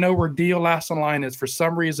 but I know where Dio Last in Line is. For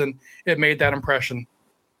some reason, it made that impression.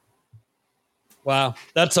 Wow,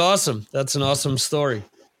 that's awesome. That's an awesome story.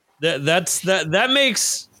 That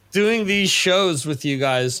makes doing these shows with you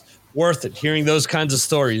guys worth it, hearing those kinds of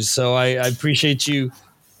stories. So I appreciate you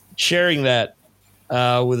sharing that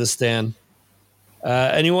with us, Dan.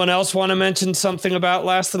 Anyone else want to mention something about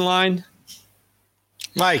Last in Line?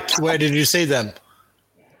 Mike, where did you see them?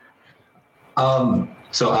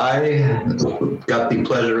 So I got the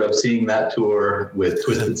pleasure of seeing that tour with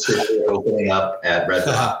Twisted Sister opening up at Red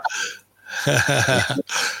Hot.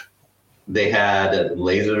 They had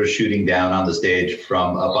lasers shooting down on the stage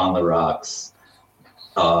from up on the rocks.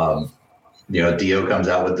 Dio comes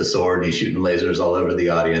out with the sword and he's shooting lasers all over the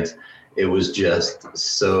audience. It was just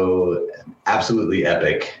so absolutely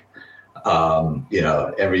epic.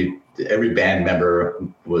 Every band member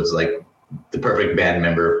was like the perfect band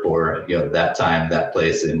member for that time, that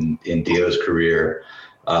place in Dio's career.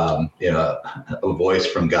 A voice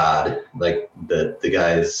from God, like the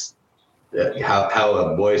guys. How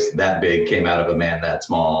a voice that big came out of a man that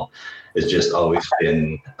small has just always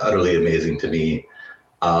been utterly amazing to me.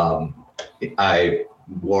 I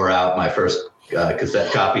wore out my first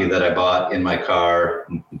cassette copy that I bought in my car,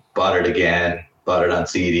 bought it again, bought it on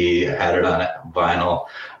CD, had it on vinyl.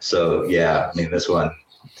 So yeah, I mean, this one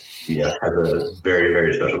has a very,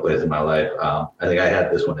 very special place in my life. I think I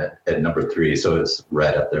had this one at number 3, so it's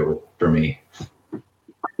right up there for me.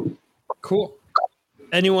 Cool.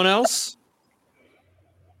 Anyone else?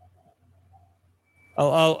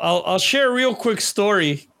 I'll share a real quick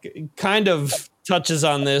story. Kind of touches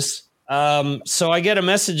on this. So I get a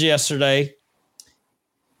message yesterday,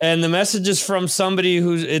 and the message is from somebody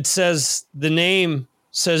it says the name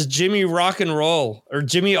says Jimmy Rock and Roll or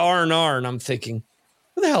Jimmy R&R, and I'm thinking,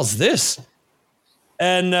 who the hell's this?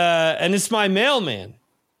 And it's my mailman,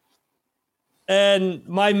 and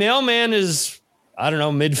my mailman is, I don't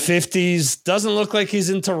know, mid-50s, doesn't look like he's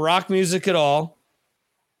into rock music at all.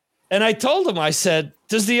 And I told him, I said,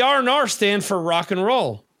 does the R&R stand for rock and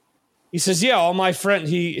roll? He says, yeah, all my friend,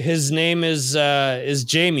 his name is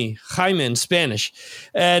Jamie, Jaime in Spanish.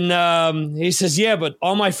 And he says, yeah, but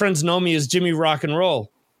all my friends know me as Jimmy Rock and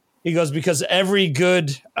Roll. He goes, because every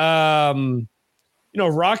good, rock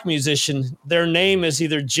musician, their name is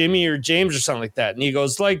either Jimmy or James or something like that. And he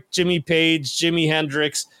goes, like Jimmy Page, Jimi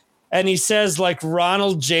Hendrix. And he says, like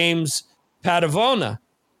Ronald James Padavona.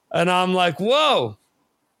 And I'm like, whoa.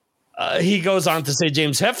 He goes on to say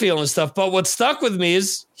James Hetfield and stuff. But what stuck with me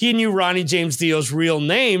is he knew Ronnie James Dio's real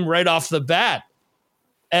name right off the bat.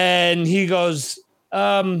 And he goes,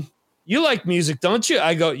 you like music, don't you?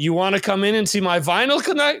 I go, you want to come in and see my vinyl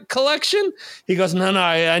collection? He goes, no,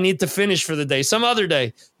 I need to finish for the day, some other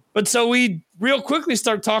day. But so we real quickly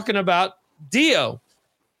start talking about Dio.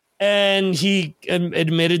 And he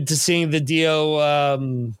admitted to seeing the Dio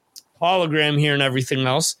hologram here and everything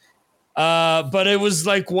else. But it was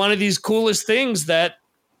like one of these coolest things that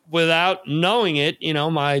without knowing it,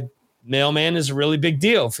 my mailman is a really big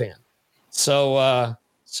Dio fan. So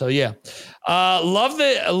yeah. Love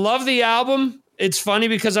the album. It's funny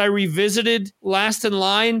because I revisited Last in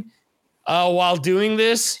Line while doing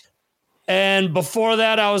this. And before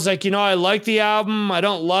that, I was like, I like the album. I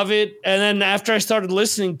don't love it. And then after I started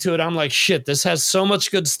listening to it, I'm like, shit, this has so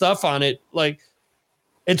much good stuff on it. Like,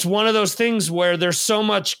 it's one of those things where there's so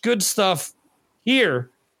much good stuff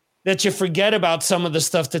here that you forget about some of the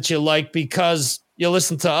stuff that you like because you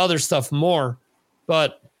listen to other stuff more.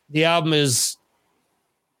 But the album is,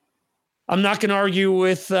 I'm not going to argue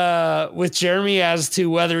with Jeremy as to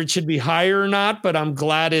whether it should be higher or not, but I'm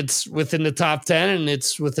glad it's within the top 10 and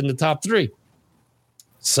it's within the top 3.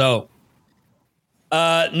 So,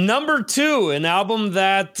 number 2, an album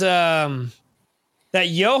that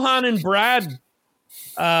Johan and Brad,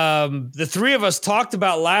 the three of us talked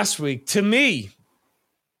about last week. To me,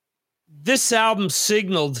 this album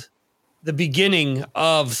signaled the beginning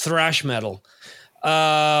of thrash metal.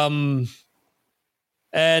 And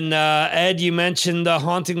Ed, you mentioned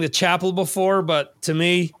Haunting the Chapel before, but to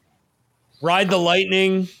me, Ride the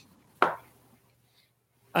Lightning,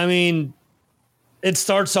 I mean, it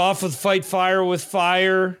starts off with Fight Fire with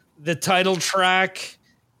Fire, the title track.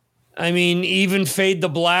 I mean, even Fade to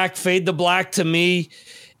Black to me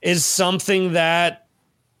is something that,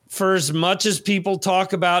 for as much as people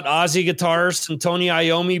talk about Ozzy guitarist and Tony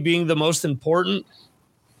Iommi being the most important,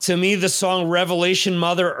 to me, the song Revelation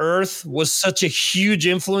Mother Earth was such a huge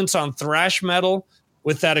influence on thrash metal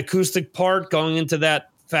with that acoustic part going into that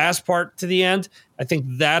fast part to the end. I think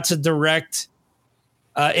that's a direct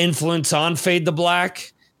influence on Fade to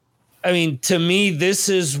Black. I mean, to me, this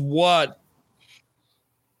is what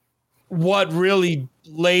really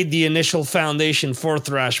laid the initial foundation for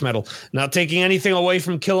thrash metal. Not taking anything away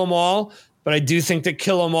from Kill 'Em All, but I do think that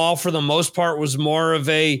Kill 'Em All, for the most part, was more of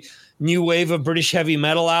a new wave of British heavy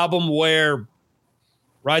metal album, where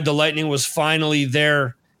Ride the Lightning was finally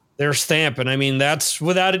their stamp. And I mean, that's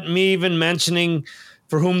without me even mentioning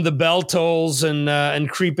For Whom the Bell Tolls and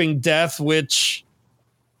Creeping Death, which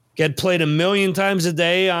get played 1 million times a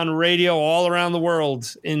day on radio all around the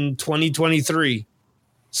world in 2023.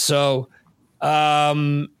 So,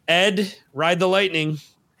 Ed, Ride the Lightning.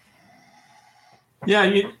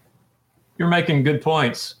 Yeah, you're making good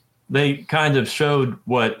points. They kind of showed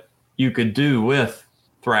what you could do with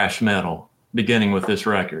thrash metal, beginning with this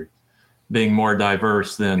record, being more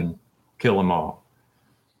diverse than Kill 'Em All.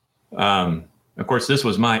 Of course, this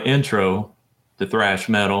was my intro to thrash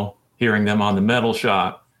metal, hearing them on the Metal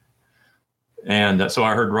Shop. And so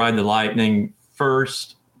I heard Ride the Lightning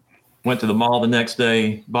first, went to the mall the next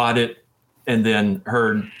day, bought it, and then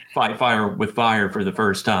heard Fight Fire with Fire for the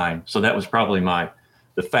first time. So that was probably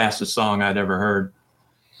the fastest song I'd ever heard.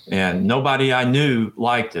 And nobody I knew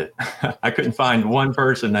liked it. I couldn't find one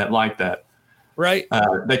person that liked that. Right.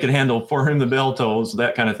 They could handle For Whom the Bell Tolls,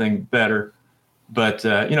 that kind of thing, better. But,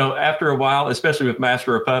 after a while, especially with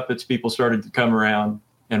Master of Puppets, people started to come around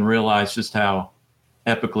and realize just how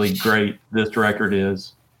epically great this record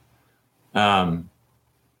is. The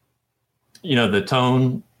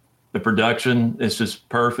tone, the production is just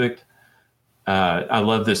perfect. I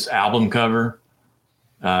love this album cover.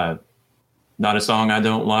 Not a song I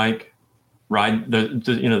don't like.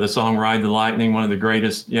 The song Ride the Lightning, one of the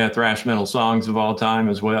greatest thrash metal songs of all time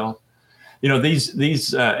as well.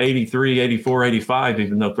 These 83, 84, 85,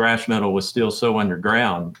 even though thrash metal was still so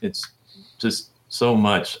underground, it's just so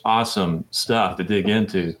much awesome stuff to dig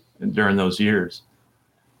into during those years,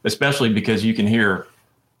 especially because you can hear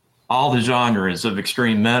all the genres of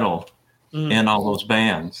extreme metal in all those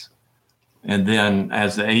bands. And then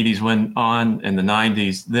as the 80s went on and the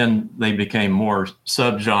 90s, then they became more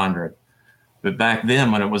subgenre. But back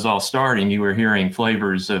then, when it was all starting, you were hearing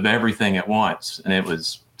flavors of everything at once, and it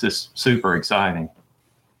was just super exciting.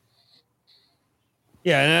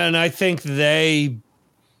 Yeah, and I think they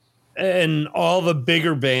and all the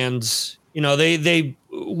bigger bands,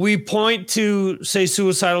 we point to, say,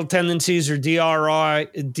 Suicidal Tendencies or DRI,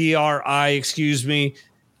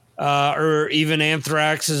 or even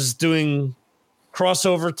Anthrax is doing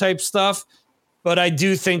crossover type stuff. But I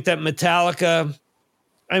do think that Metallica,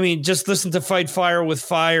 just listen to Fight Fire with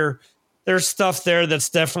Fire. There's stuff there that's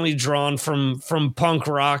definitely drawn from punk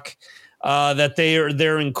rock that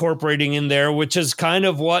they're incorporating in there, which is kind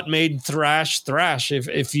of what made thrash.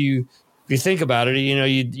 If you think about it,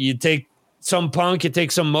 you take some punk, you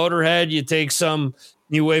take some Motorhead, you take some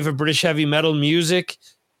new wave of British heavy metal music,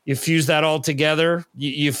 you fuse that all together.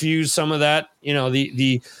 You fuse some of that,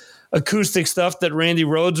 the acoustic stuff that Randy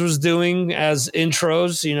Rhoads was doing as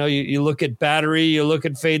intros. You look at Battery, you look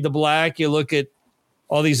at Fade to Black, you look at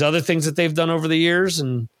all these other things that they've done over the years,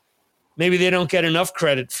 and maybe they don't get enough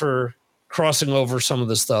credit for crossing over some of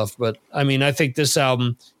the stuff. But I think this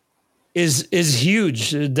album is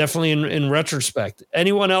huge, definitely in retrospect.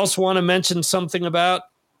 Anyone else want to mention something about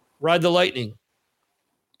Ride the Lightning?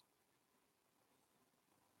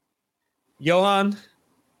 Johan?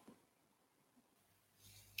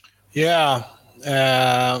 Yeah.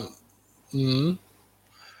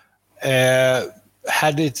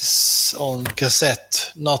 Had it on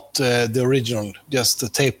cassette, not the original, just the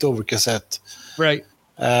taped over cassette. Right.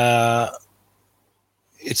 It's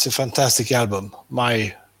a fantastic album.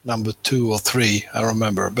 My number 2 or 3, I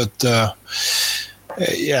remember. But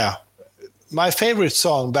my favorite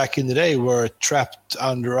song back in the day were Trapped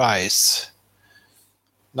Under Ice.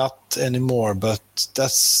 Not anymore, but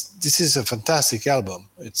this is a fantastic album.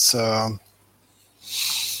 It's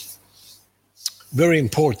very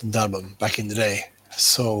important album back in the day.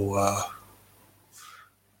 So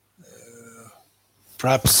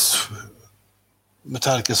perhaps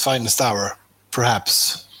Metallica's finest hour,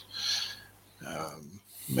 perhaps.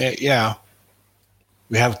 We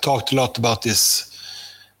have talked a lot about this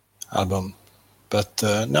album, but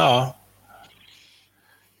no,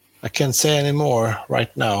 I can't say any more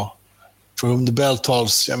right now. For Whom the Bell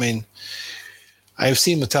Tolls, I've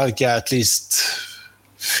seen Metallica at least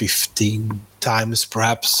 15 times,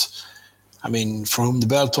 perhaps. For Whom the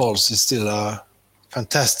Bell Tolls is still a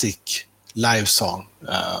fantastic live song.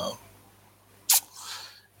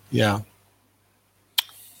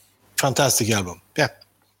 Fantastic album. Yeah.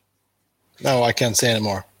 No, I can't say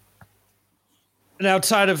anymore. And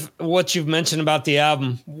outside of what you've mentioned about the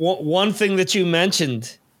album, one thing that you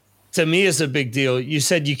mentioned to me is a big deal. You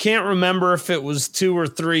said you can't remember if it was 2 or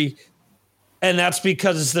 3, and that's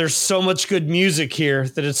because there's so much good music here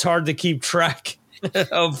that it's hard to keep track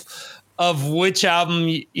of which album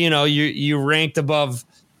you ranked above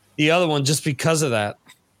the other one just because of that.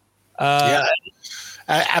 Yeah,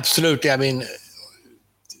 absolutely. I mean,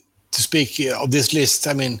 to speak of this list,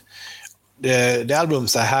 I mean, the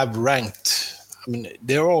albums I have ranked, I mean,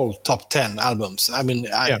 they're all top 10 albums. I mean,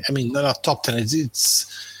 I mean, they're not top 10. It's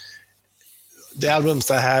the albums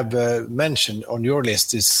I have mentioned on your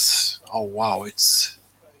list is, oh wow, it's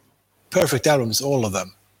perfect albums, all of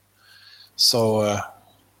them. So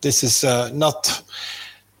this is not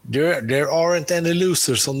there aren't any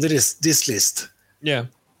losers on this list. Yeah.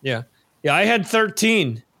 I had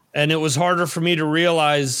 13, and it was harder for me to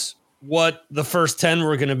realize what the first 10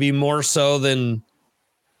 were going to be, more so than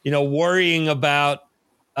worrying about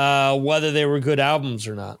whether they were good albums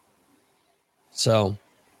or not. So,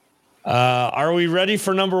 are we ready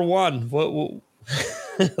for number 1?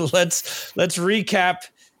 Let's recap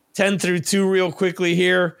 10 through 2 real quickly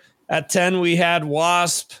here. At 10, we had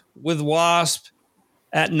Wasp with Wasp.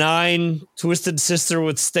 At 9, Twisted Sister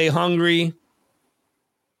with Stay Hungry.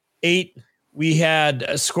 8, we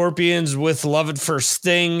had Scorpions with Love at First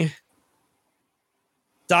Sting.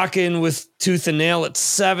 Dokken with Tooth and Nail at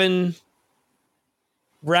 7.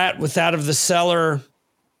 Rat with Out of the Cellar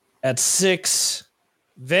at 6.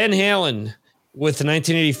 Van Halen with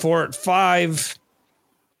 1984 at 5.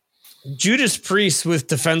 Judas Priest with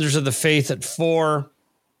Defenders of the Faith at 4.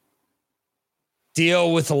 Dio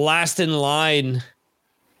with Last in Line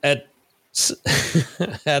at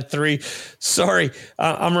 3. Sorry,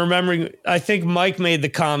 I'm remembering. I think Mike made the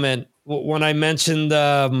comment when I mentioned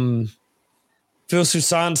Phil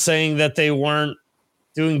Soussan saying that they weren't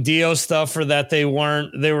doing Dio stuff, or that they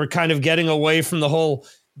were kind of getting away from the whole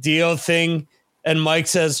Dio thing. And Mike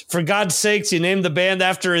says, for God's sakes, you named the band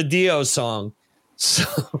after a Dio song. So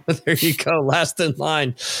there you go. Last in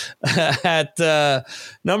Line at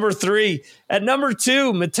number 3. At number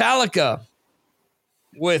 2, Metallica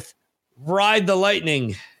with Ride the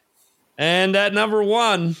Lightning. And at number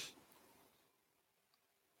 1,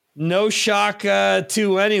 no shock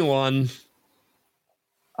to anyone,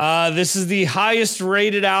 this is the highest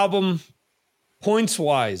rated album points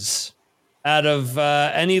wise out of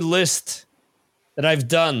any list that I've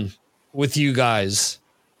done with you guys.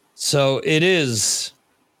 So it is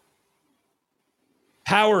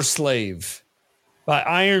Power Slave by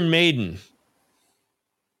Iron Maiden.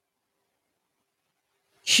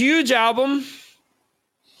 Huge album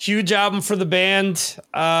for the band.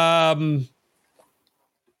 I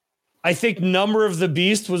think Number of the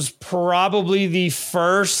Beast was probably the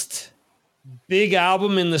first big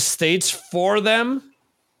album in the States for them.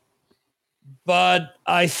 But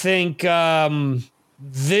I think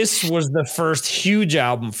this was the first huge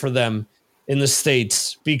album for them in the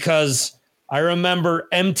States, because I remember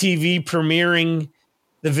MTV premiering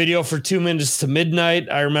the video for 2 Minutes to Midnight.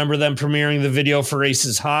 I remember them premiering the video for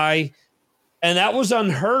Aces High. And that was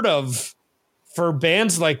unheard of for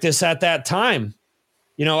bands like this at that time.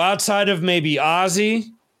 Outside of maybe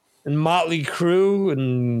Ozzy and Motley Crue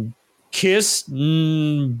and Kiss, I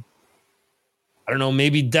don't know,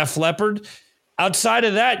 maybe Def Leppard. Outside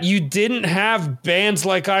of that, you didn't have bands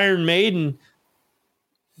like Iron Maiden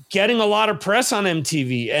getting a lot of press on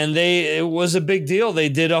MTV, and it was a big deal. They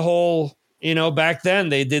did a whole, back then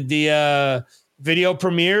they did the video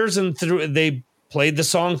premieres, and they played the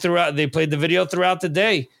song throughout. They played the video throughout the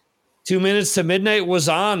day. 2 Minutes to Midnight was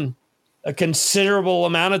on a considerable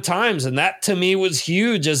amount of times, and that to me was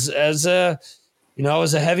huge as a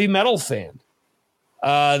heavy metal fan.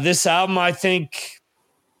 This album, I think,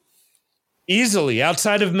 easily,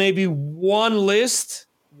 outside of maybe one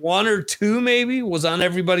or two maybe, was on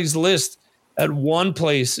everybody's list at one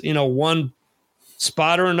place, one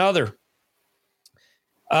spot or another.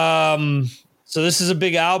 So this is a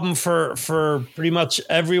big album for pretty much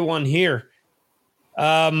everyone here.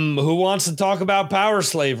 Who wants to talk about Power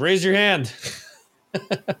Slave? Raise your hand.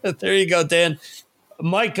 There you go, Dan.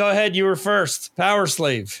 Mike, go ahead. You were first. Power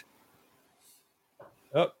Slave.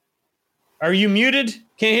 Oh, are you muted?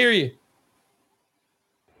 Can't hear you.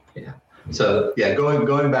 Yeah. So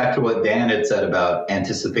going back to what Dan had said about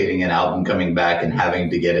anticipating an album coming back and having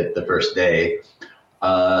to get it the first day.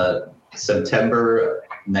 September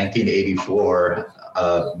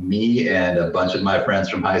 1984, me and a bunch of my friends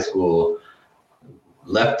from high school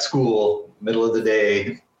left school, middle of the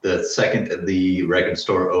day, the second the record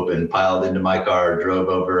store opened, piled into my car, drove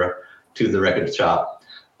over to the record shop,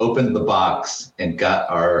 opened the box, and got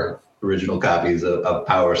our original copies of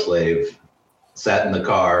Power Slave, sat in the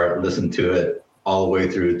car, listened to it all the way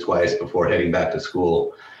through twice before heading back to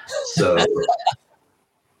school. So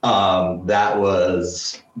that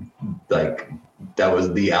was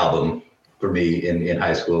the album for me in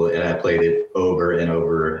high school, and I played it over and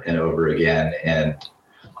over and over again. And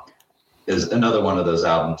is another one of those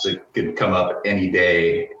albums that could come up any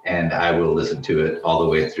day, and I will listen to it all the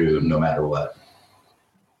way through, no matter what.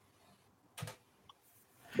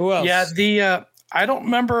 Who else? Yeah, I don't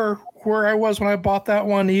remember where I was when I bought that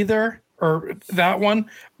one either, or that one,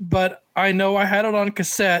 but I know I had it on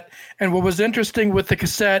cassette. And what was interesting with the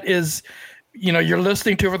cassette is, you're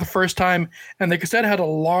listening to it for the first time, and the cassette had a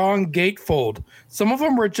long gatefold. Some of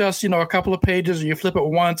them were just, a couple of pages, or you flip it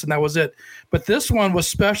once, and that was it. But this one was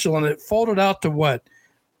special, and it folded out to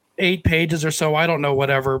 8 pages or so. I don't know,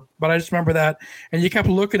 whatever. But I just remember that. And you kept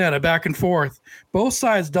looking at it back and forth. Both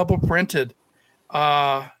sides double printed.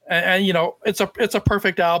 And it's a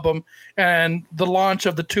perfect album, and the launch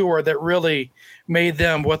of the tour that really made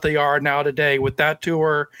them what they are now today. With that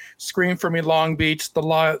tour, Scream for Me, Long Beach, the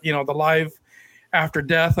live After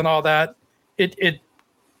Death, and all that, it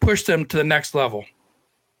pushed them to the next level.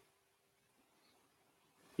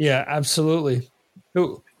 Yeah, absolutely.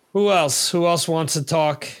 Who else? Who else wants to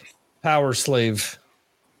talk Power Slave?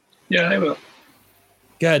 Yeah, I will.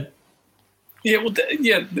 Go ahead. Yeah, well,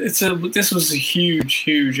 this was a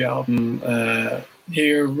huge album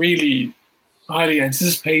here, really highly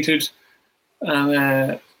anticipated,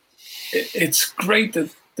 and it's great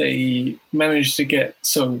that they managed to get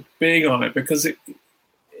so big on it, because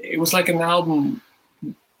it was like an album.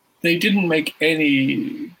 They didn't make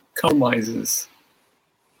any compromises,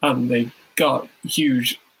 and they got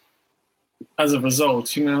huge as a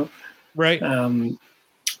result. Right.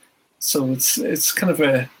 So it's kind of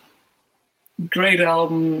a great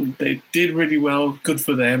album. They did really well. Good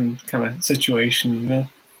for them, kind of situation.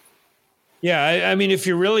 Yeah, I mean, if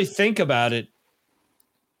you really think about it,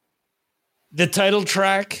 the title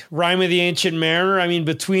track, Rime of the Ancient Mariner, I mean,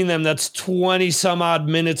 between them, that's 20 some odd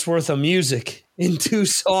minutes worth of music in 2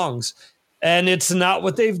 songs. And it's not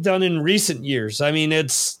what they've done in recent years. I mean,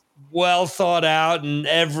 it's well thought out, and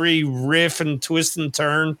every riff and twist and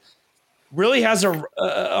turn really has a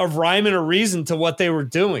rhyme and a reason to what they were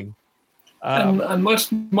doing. And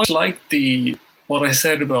much like what I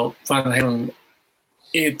said about Van Halen,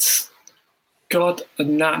 it's got a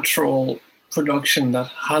natural production that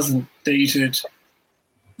hasn't dated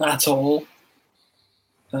at all,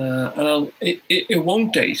 and it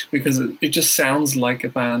won't date, because it just sounds like a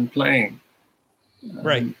band playing.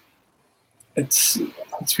 Right. It's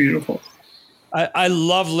beautiful. I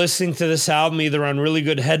love listening to this album either on really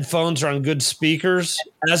good headphones or on good speakers.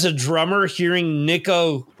 As a drummer, hearing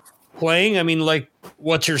Nico playing, I mean, like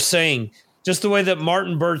what you're saying, just the way that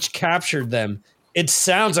Martin Birch captured them, it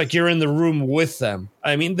sounds like you're in the room with them.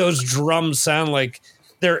 I mean, those drums sound like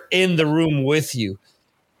they're in the room with you.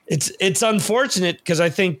 It's unfortunate, because I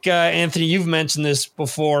think, Anthony, you've mentioned this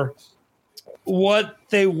before, what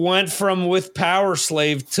they went from with Power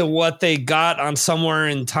Slave to what they got on Somewhere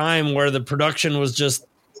in Time, where the production was just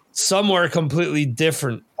somewhere completely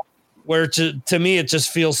different, where to me it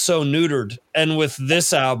just feels so neutered. And with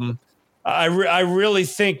this album, I really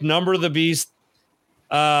think Number of the Beast,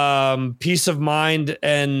 Peace of Mind,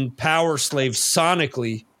 and Power Slave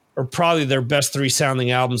sonically are probably their best 3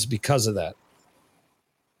 sounding albums because of that.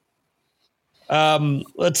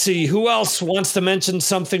 Let's see. Who else wants to mention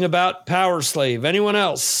something about Power Slave? Anyone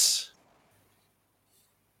else?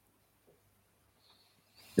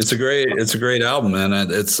 It's a great album, man.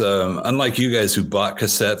 It's unlike you guys who bought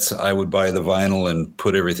cassettes. I would buy the vinyl and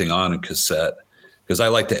put everything on a cassette, because I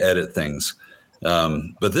like to edit things.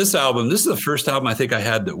 But this is the first album I think I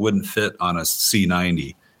had that wouldn't fit on a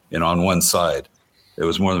C90 and on one side. It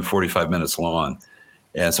was more than 45 minutes long.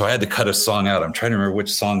 And so I had to cut a song out. I'm trying to remember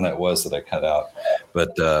which song that was that I cut out, but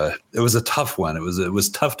it was a tough one. It was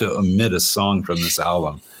tough to omit a song from this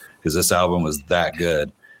album, because this album was that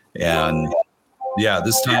good. And yeah,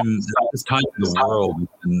 this time in the world,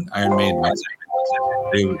 and Iron Maiden,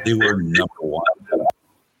 they were number one.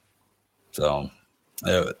 So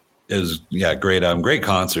it was great album, great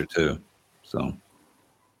concert too. So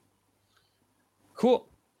cool.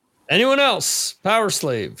 Anyone else? Power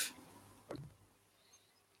Slave.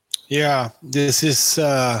 Yeah, this is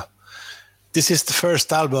the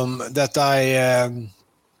first album that I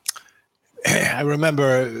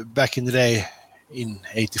remember back in the day in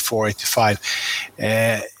 84, 85,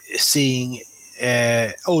 seeing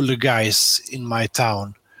older guys in my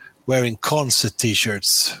town wearing concert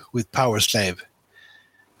T-shirts with Power Slave.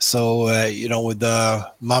 So with the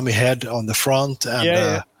mummy head on the front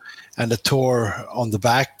and and the tour on the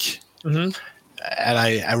back. Mm-hmm. And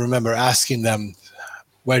I remember asking them,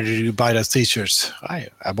 where did you buy those t-shirts? I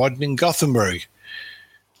bought it in Gothenburg,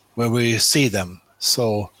 where we see them.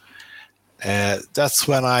 So that's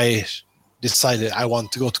when I decided I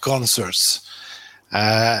want to go to concerts.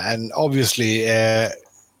 And obviously,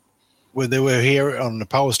 when they were here on the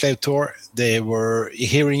Power Slave tour, they were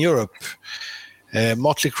here in Europe.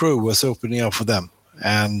 Motley Crue was opening up for them.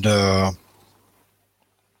 And to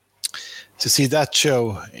see that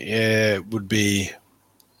show would be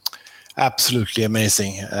absolutely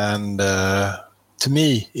amazing. And to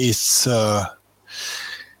me, it's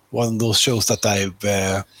one of those shows that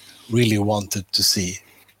I've really wanted to see.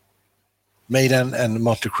 Maiden and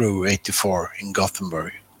Motley Crue 84 in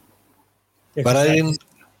Gothenburg. Yeah, but I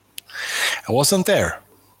wasn't there.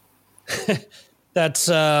 That's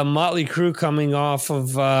Motley Crue coming off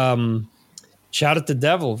of Shout at the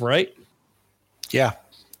Devil, right? Yeah.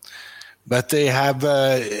 But they have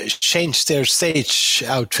changed their stage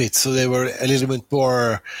outfits, so they were a little bit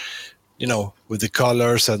more, with the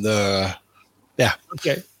colors and the,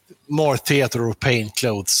 more theater or paint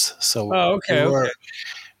clothes. So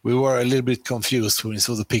we were a little bit confused when we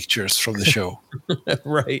saw the pictures from the show.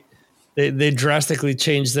 Right. They drastically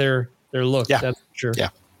changed their look. Yeah. That's for sure. Yeah.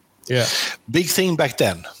 Yeah. Big thing back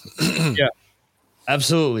then. Yeah.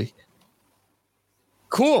 Absolutely.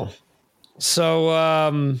 Cool.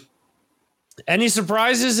 So, any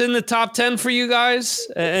surprises in the top 10 for you guys?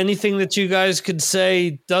 Anything that you guys could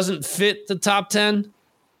say doesn't fit the top 10?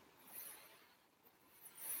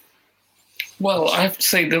 Well, I have to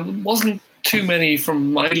say there wasn't too many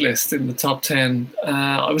from my list in the top 10.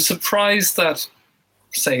 I was surprised that,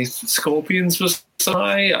 say, Scorpions was so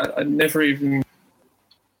high. I never even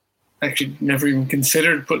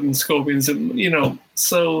considered putting Scorpions in,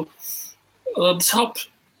 So the top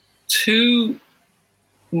two,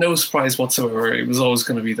 no surprise whatsoever. It was always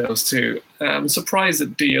going to be those two. I'm surprised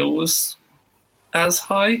that Dio was as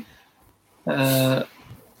high. I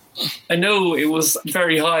know it was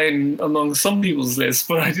very high among some people's lists,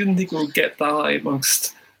 but I didn't think it would get that high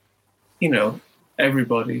amongst,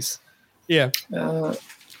 everybody's. Yeah.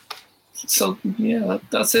 So yeah,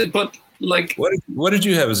 that's it. But like, what did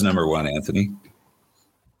you have as number one, Anthony?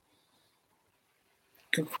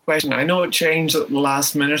 Good question. I know it changed at the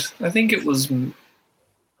last minute. I think it was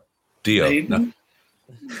Dio. No.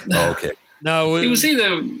 Oh, okay. No, it was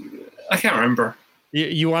either. I can't remember.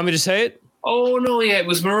 You want me to say it? Oh no! Yeah, it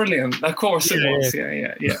was Marillion. Of course it was.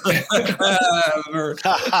 Yeah.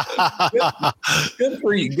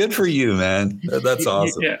 Good for you, man. That's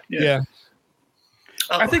awesome. Yeah.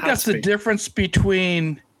 I think that's the difference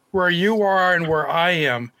between where you are and where I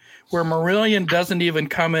am. Where Marillion doesn't even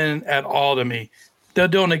come in at all to me. They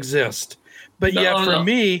don't exist. But yet for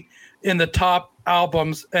me, in the top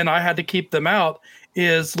albums, and I had to keep them out,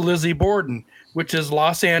 is Lizzie Borden, which is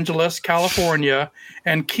Los Angeles, California,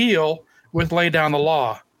 and Keel with Lay Down the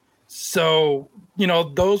Law. So,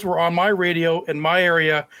 those were on my radio in my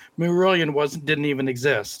area. Marillion didn't even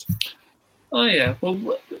exist. Oh, yeah.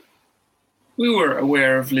 Well, we were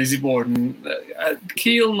aware of Lizzie Borden.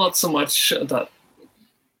 Keel, not so much that.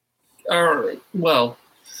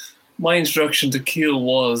 My introduction to Keel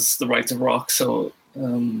was The Right to Rock, so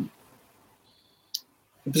I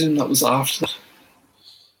presume that was after that.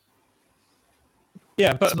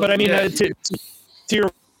 Yeah, but I mean, to your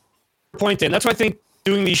point, Dan, that's why I think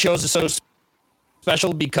doing these shows is so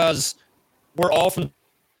special, because we're all from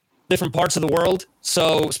different parts of the world.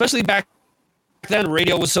 So especially back then,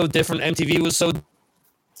 radio was so different, MTV was so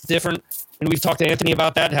different, and we've talked to Anthony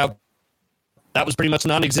about that, how that was pretty much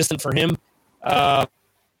non-existent for him.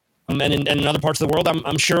 And in other parts of the world,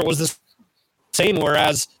 I'm sure it was the same.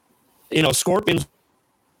 Whereas, Scorpions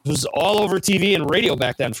was all over TV and radio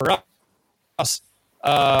back then for us.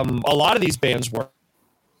 A lot of these bands were.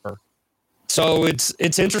 So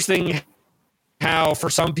it's interesting how for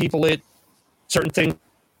some people certain things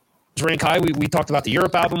rank high. We talked about the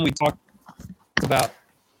Europe album. We talked about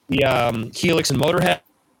the Helix and Motorhead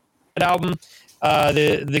album.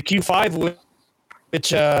 The Q5,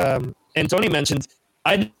 which Anthony mentioned,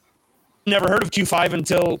 I'd never heard of Q5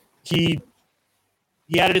 until he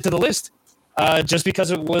added it to the list, just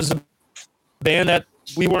because it was a band that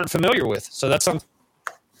we weren't familiar with. So that's something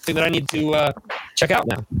that I need to check out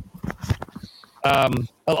now. A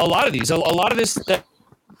lot of this,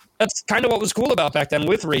 that's kind of what was cool about back then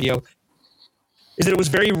with radio, is that it was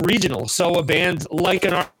very regional. So a band like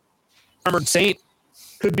an Armored Saint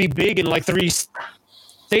could be big in like 3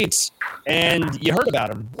 states, and you heard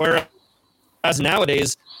about them. Whereas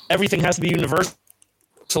nowadays, everything has to be universal,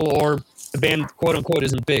 or the band, quote unquote,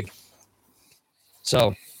 isn't big.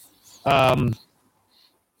 So,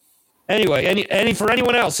 Anyway, any for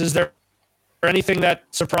anyone else, is there anything that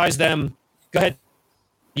surprised them? Go ahead,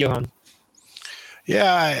 Johan.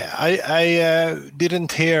 Yeah, I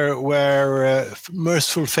didn't hear where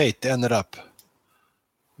Merciful Fate ended up.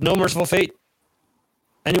 No Merciful Fate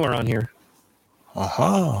anywhere on here.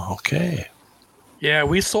 Okay. Yeah,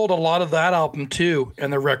 we sold a lot of that album too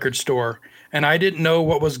in the record store, and I didn't know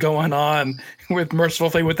what was going on with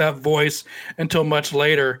Merciful Fate with that voice until much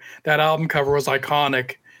later. That album cover was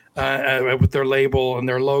iconic with their label and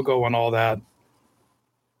their logo and all that.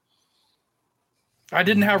 I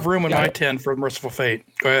didn't have room in my 10 for Merciful Fate.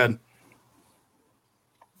 Go ahead.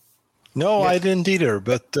 No, I didn't either,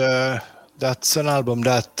 but that's an album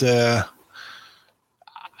that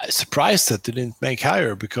I'm surprised that it didn't make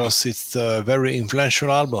higher because it's a very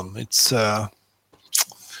influential album. It's, I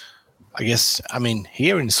guess, I mean,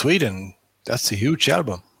 here in Sweden, that's a huge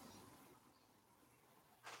album.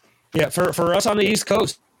 Yeah, for us on the East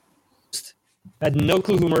Coast, had no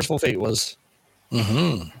clue who Merciful Fate was.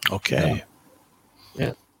 Okay.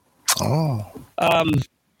 Yeah. Oh.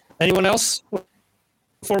 Anyone else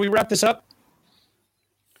before we wrap this up?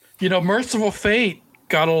 You know, Merciful Fate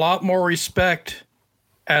got a lot more respect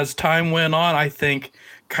as time went on, I think,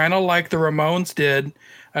 kind of like the Ramones did.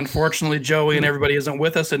 Unfortunately, Joey and everybody isn't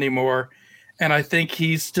with us anymore. And I think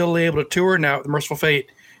he's still able to tour now with Merciful Fate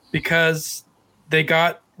because they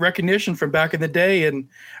got recognition from back in the day. And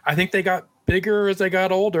I think they got bigger as they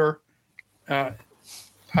got older. How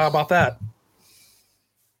about that?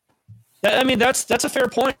 I mean, that's a fair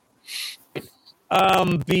point.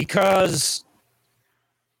 Because,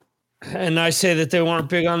 and I say that they weren't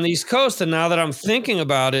big on the East Coast, and now that I'm thinking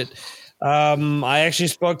about it, I actually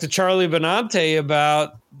spoke to Charlie Benante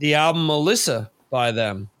about the album Melissa by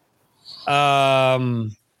them.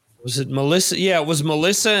 Was it Melissa? Yeah, it was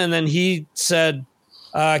Melissa, and then he said,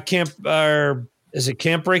 Can't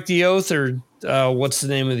Break the Oath, or what's the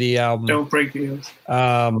name of the album? Don't Break the Oath.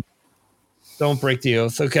 Don't Break the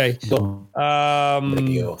Oath. Okay. Don't Break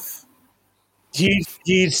the Oath.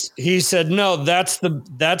 He said no. That's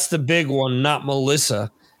the big one, not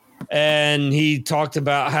Melissa. And he talked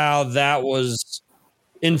about how that was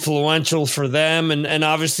influential for them, and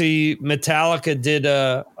obviously Metallica did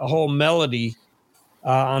a whole melody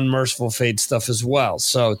on Merciful Fate stuff as well.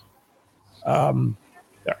 So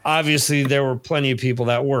obviously there were plenty of people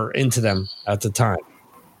that were into them at the time.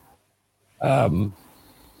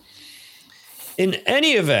 In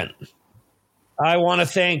any event, I want to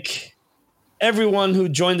thank everyone who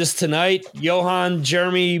joined us tonight. Johan,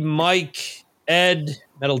 Jeremy, Mike, Ed,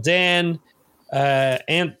 Metal Dan,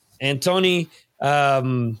 Antony,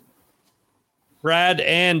 Brad,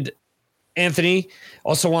 and Anthony.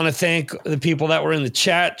 Also want to thank the people that were in the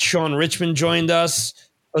chat. Sean Richmond joined us.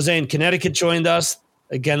 Jose in Connecticut joined us.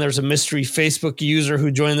 Again, there's a mystery Facebook user who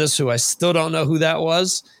joined us who I still don't know who that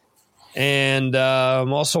was. And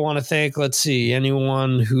also want to thank,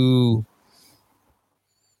 anyone who,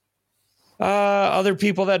 other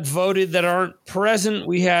people that voted that aren't present.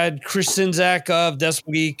 We had Chris Sinzak of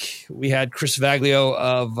Decibel Geek. We had Chris Vaglio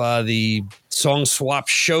of the Song Swap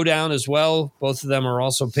Showdown as well. Both of them are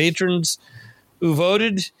also patrons who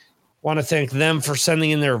voted. Want to thank them for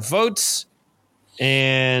sending in their votes.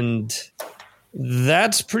 And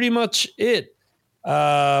that's pretty much it.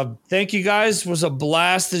 Thank you guys. It was a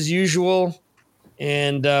blast as usual.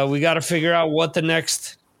 And we got to figure out what the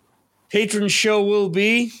next patron show will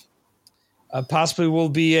be. Possibly will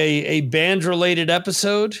be a band-related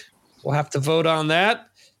episode. We'll have to vote on that.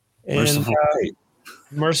 And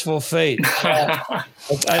Merciful Fate.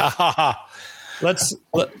 Let's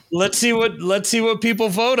see what people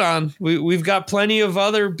vote on. We've got plenty of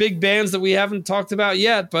other big bands that we haven't talked about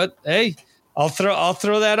yet, but hey, I'll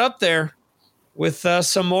throw that up there with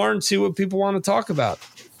some more and see what people want to talk about.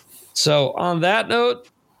 So on that note,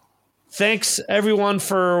 thanks everyone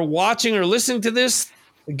for watching or listening to this.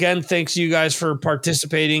 Again, thanks you guys for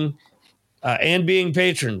participating and being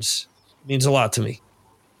patrons. It means a lot to me.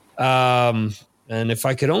 And if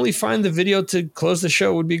I could only find the video to close the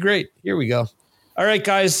show, would be great. Here we go. All right,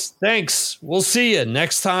 guys. Thanks. We'll see you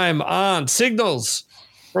next time on Signals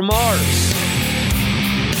from Mars.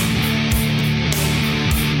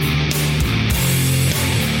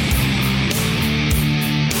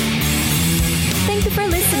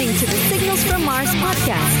 To the Signals from Mars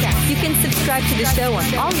podcast. You can subscribe to the show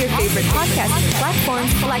on all your favorite podcasting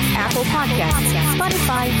platforms like Apple Podcasts,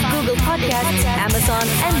 Spotify, Google Podcasts, Amazon,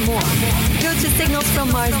 and more. Go to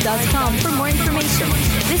signalsfrommars.com for more information.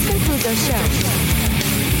 This concludes our show.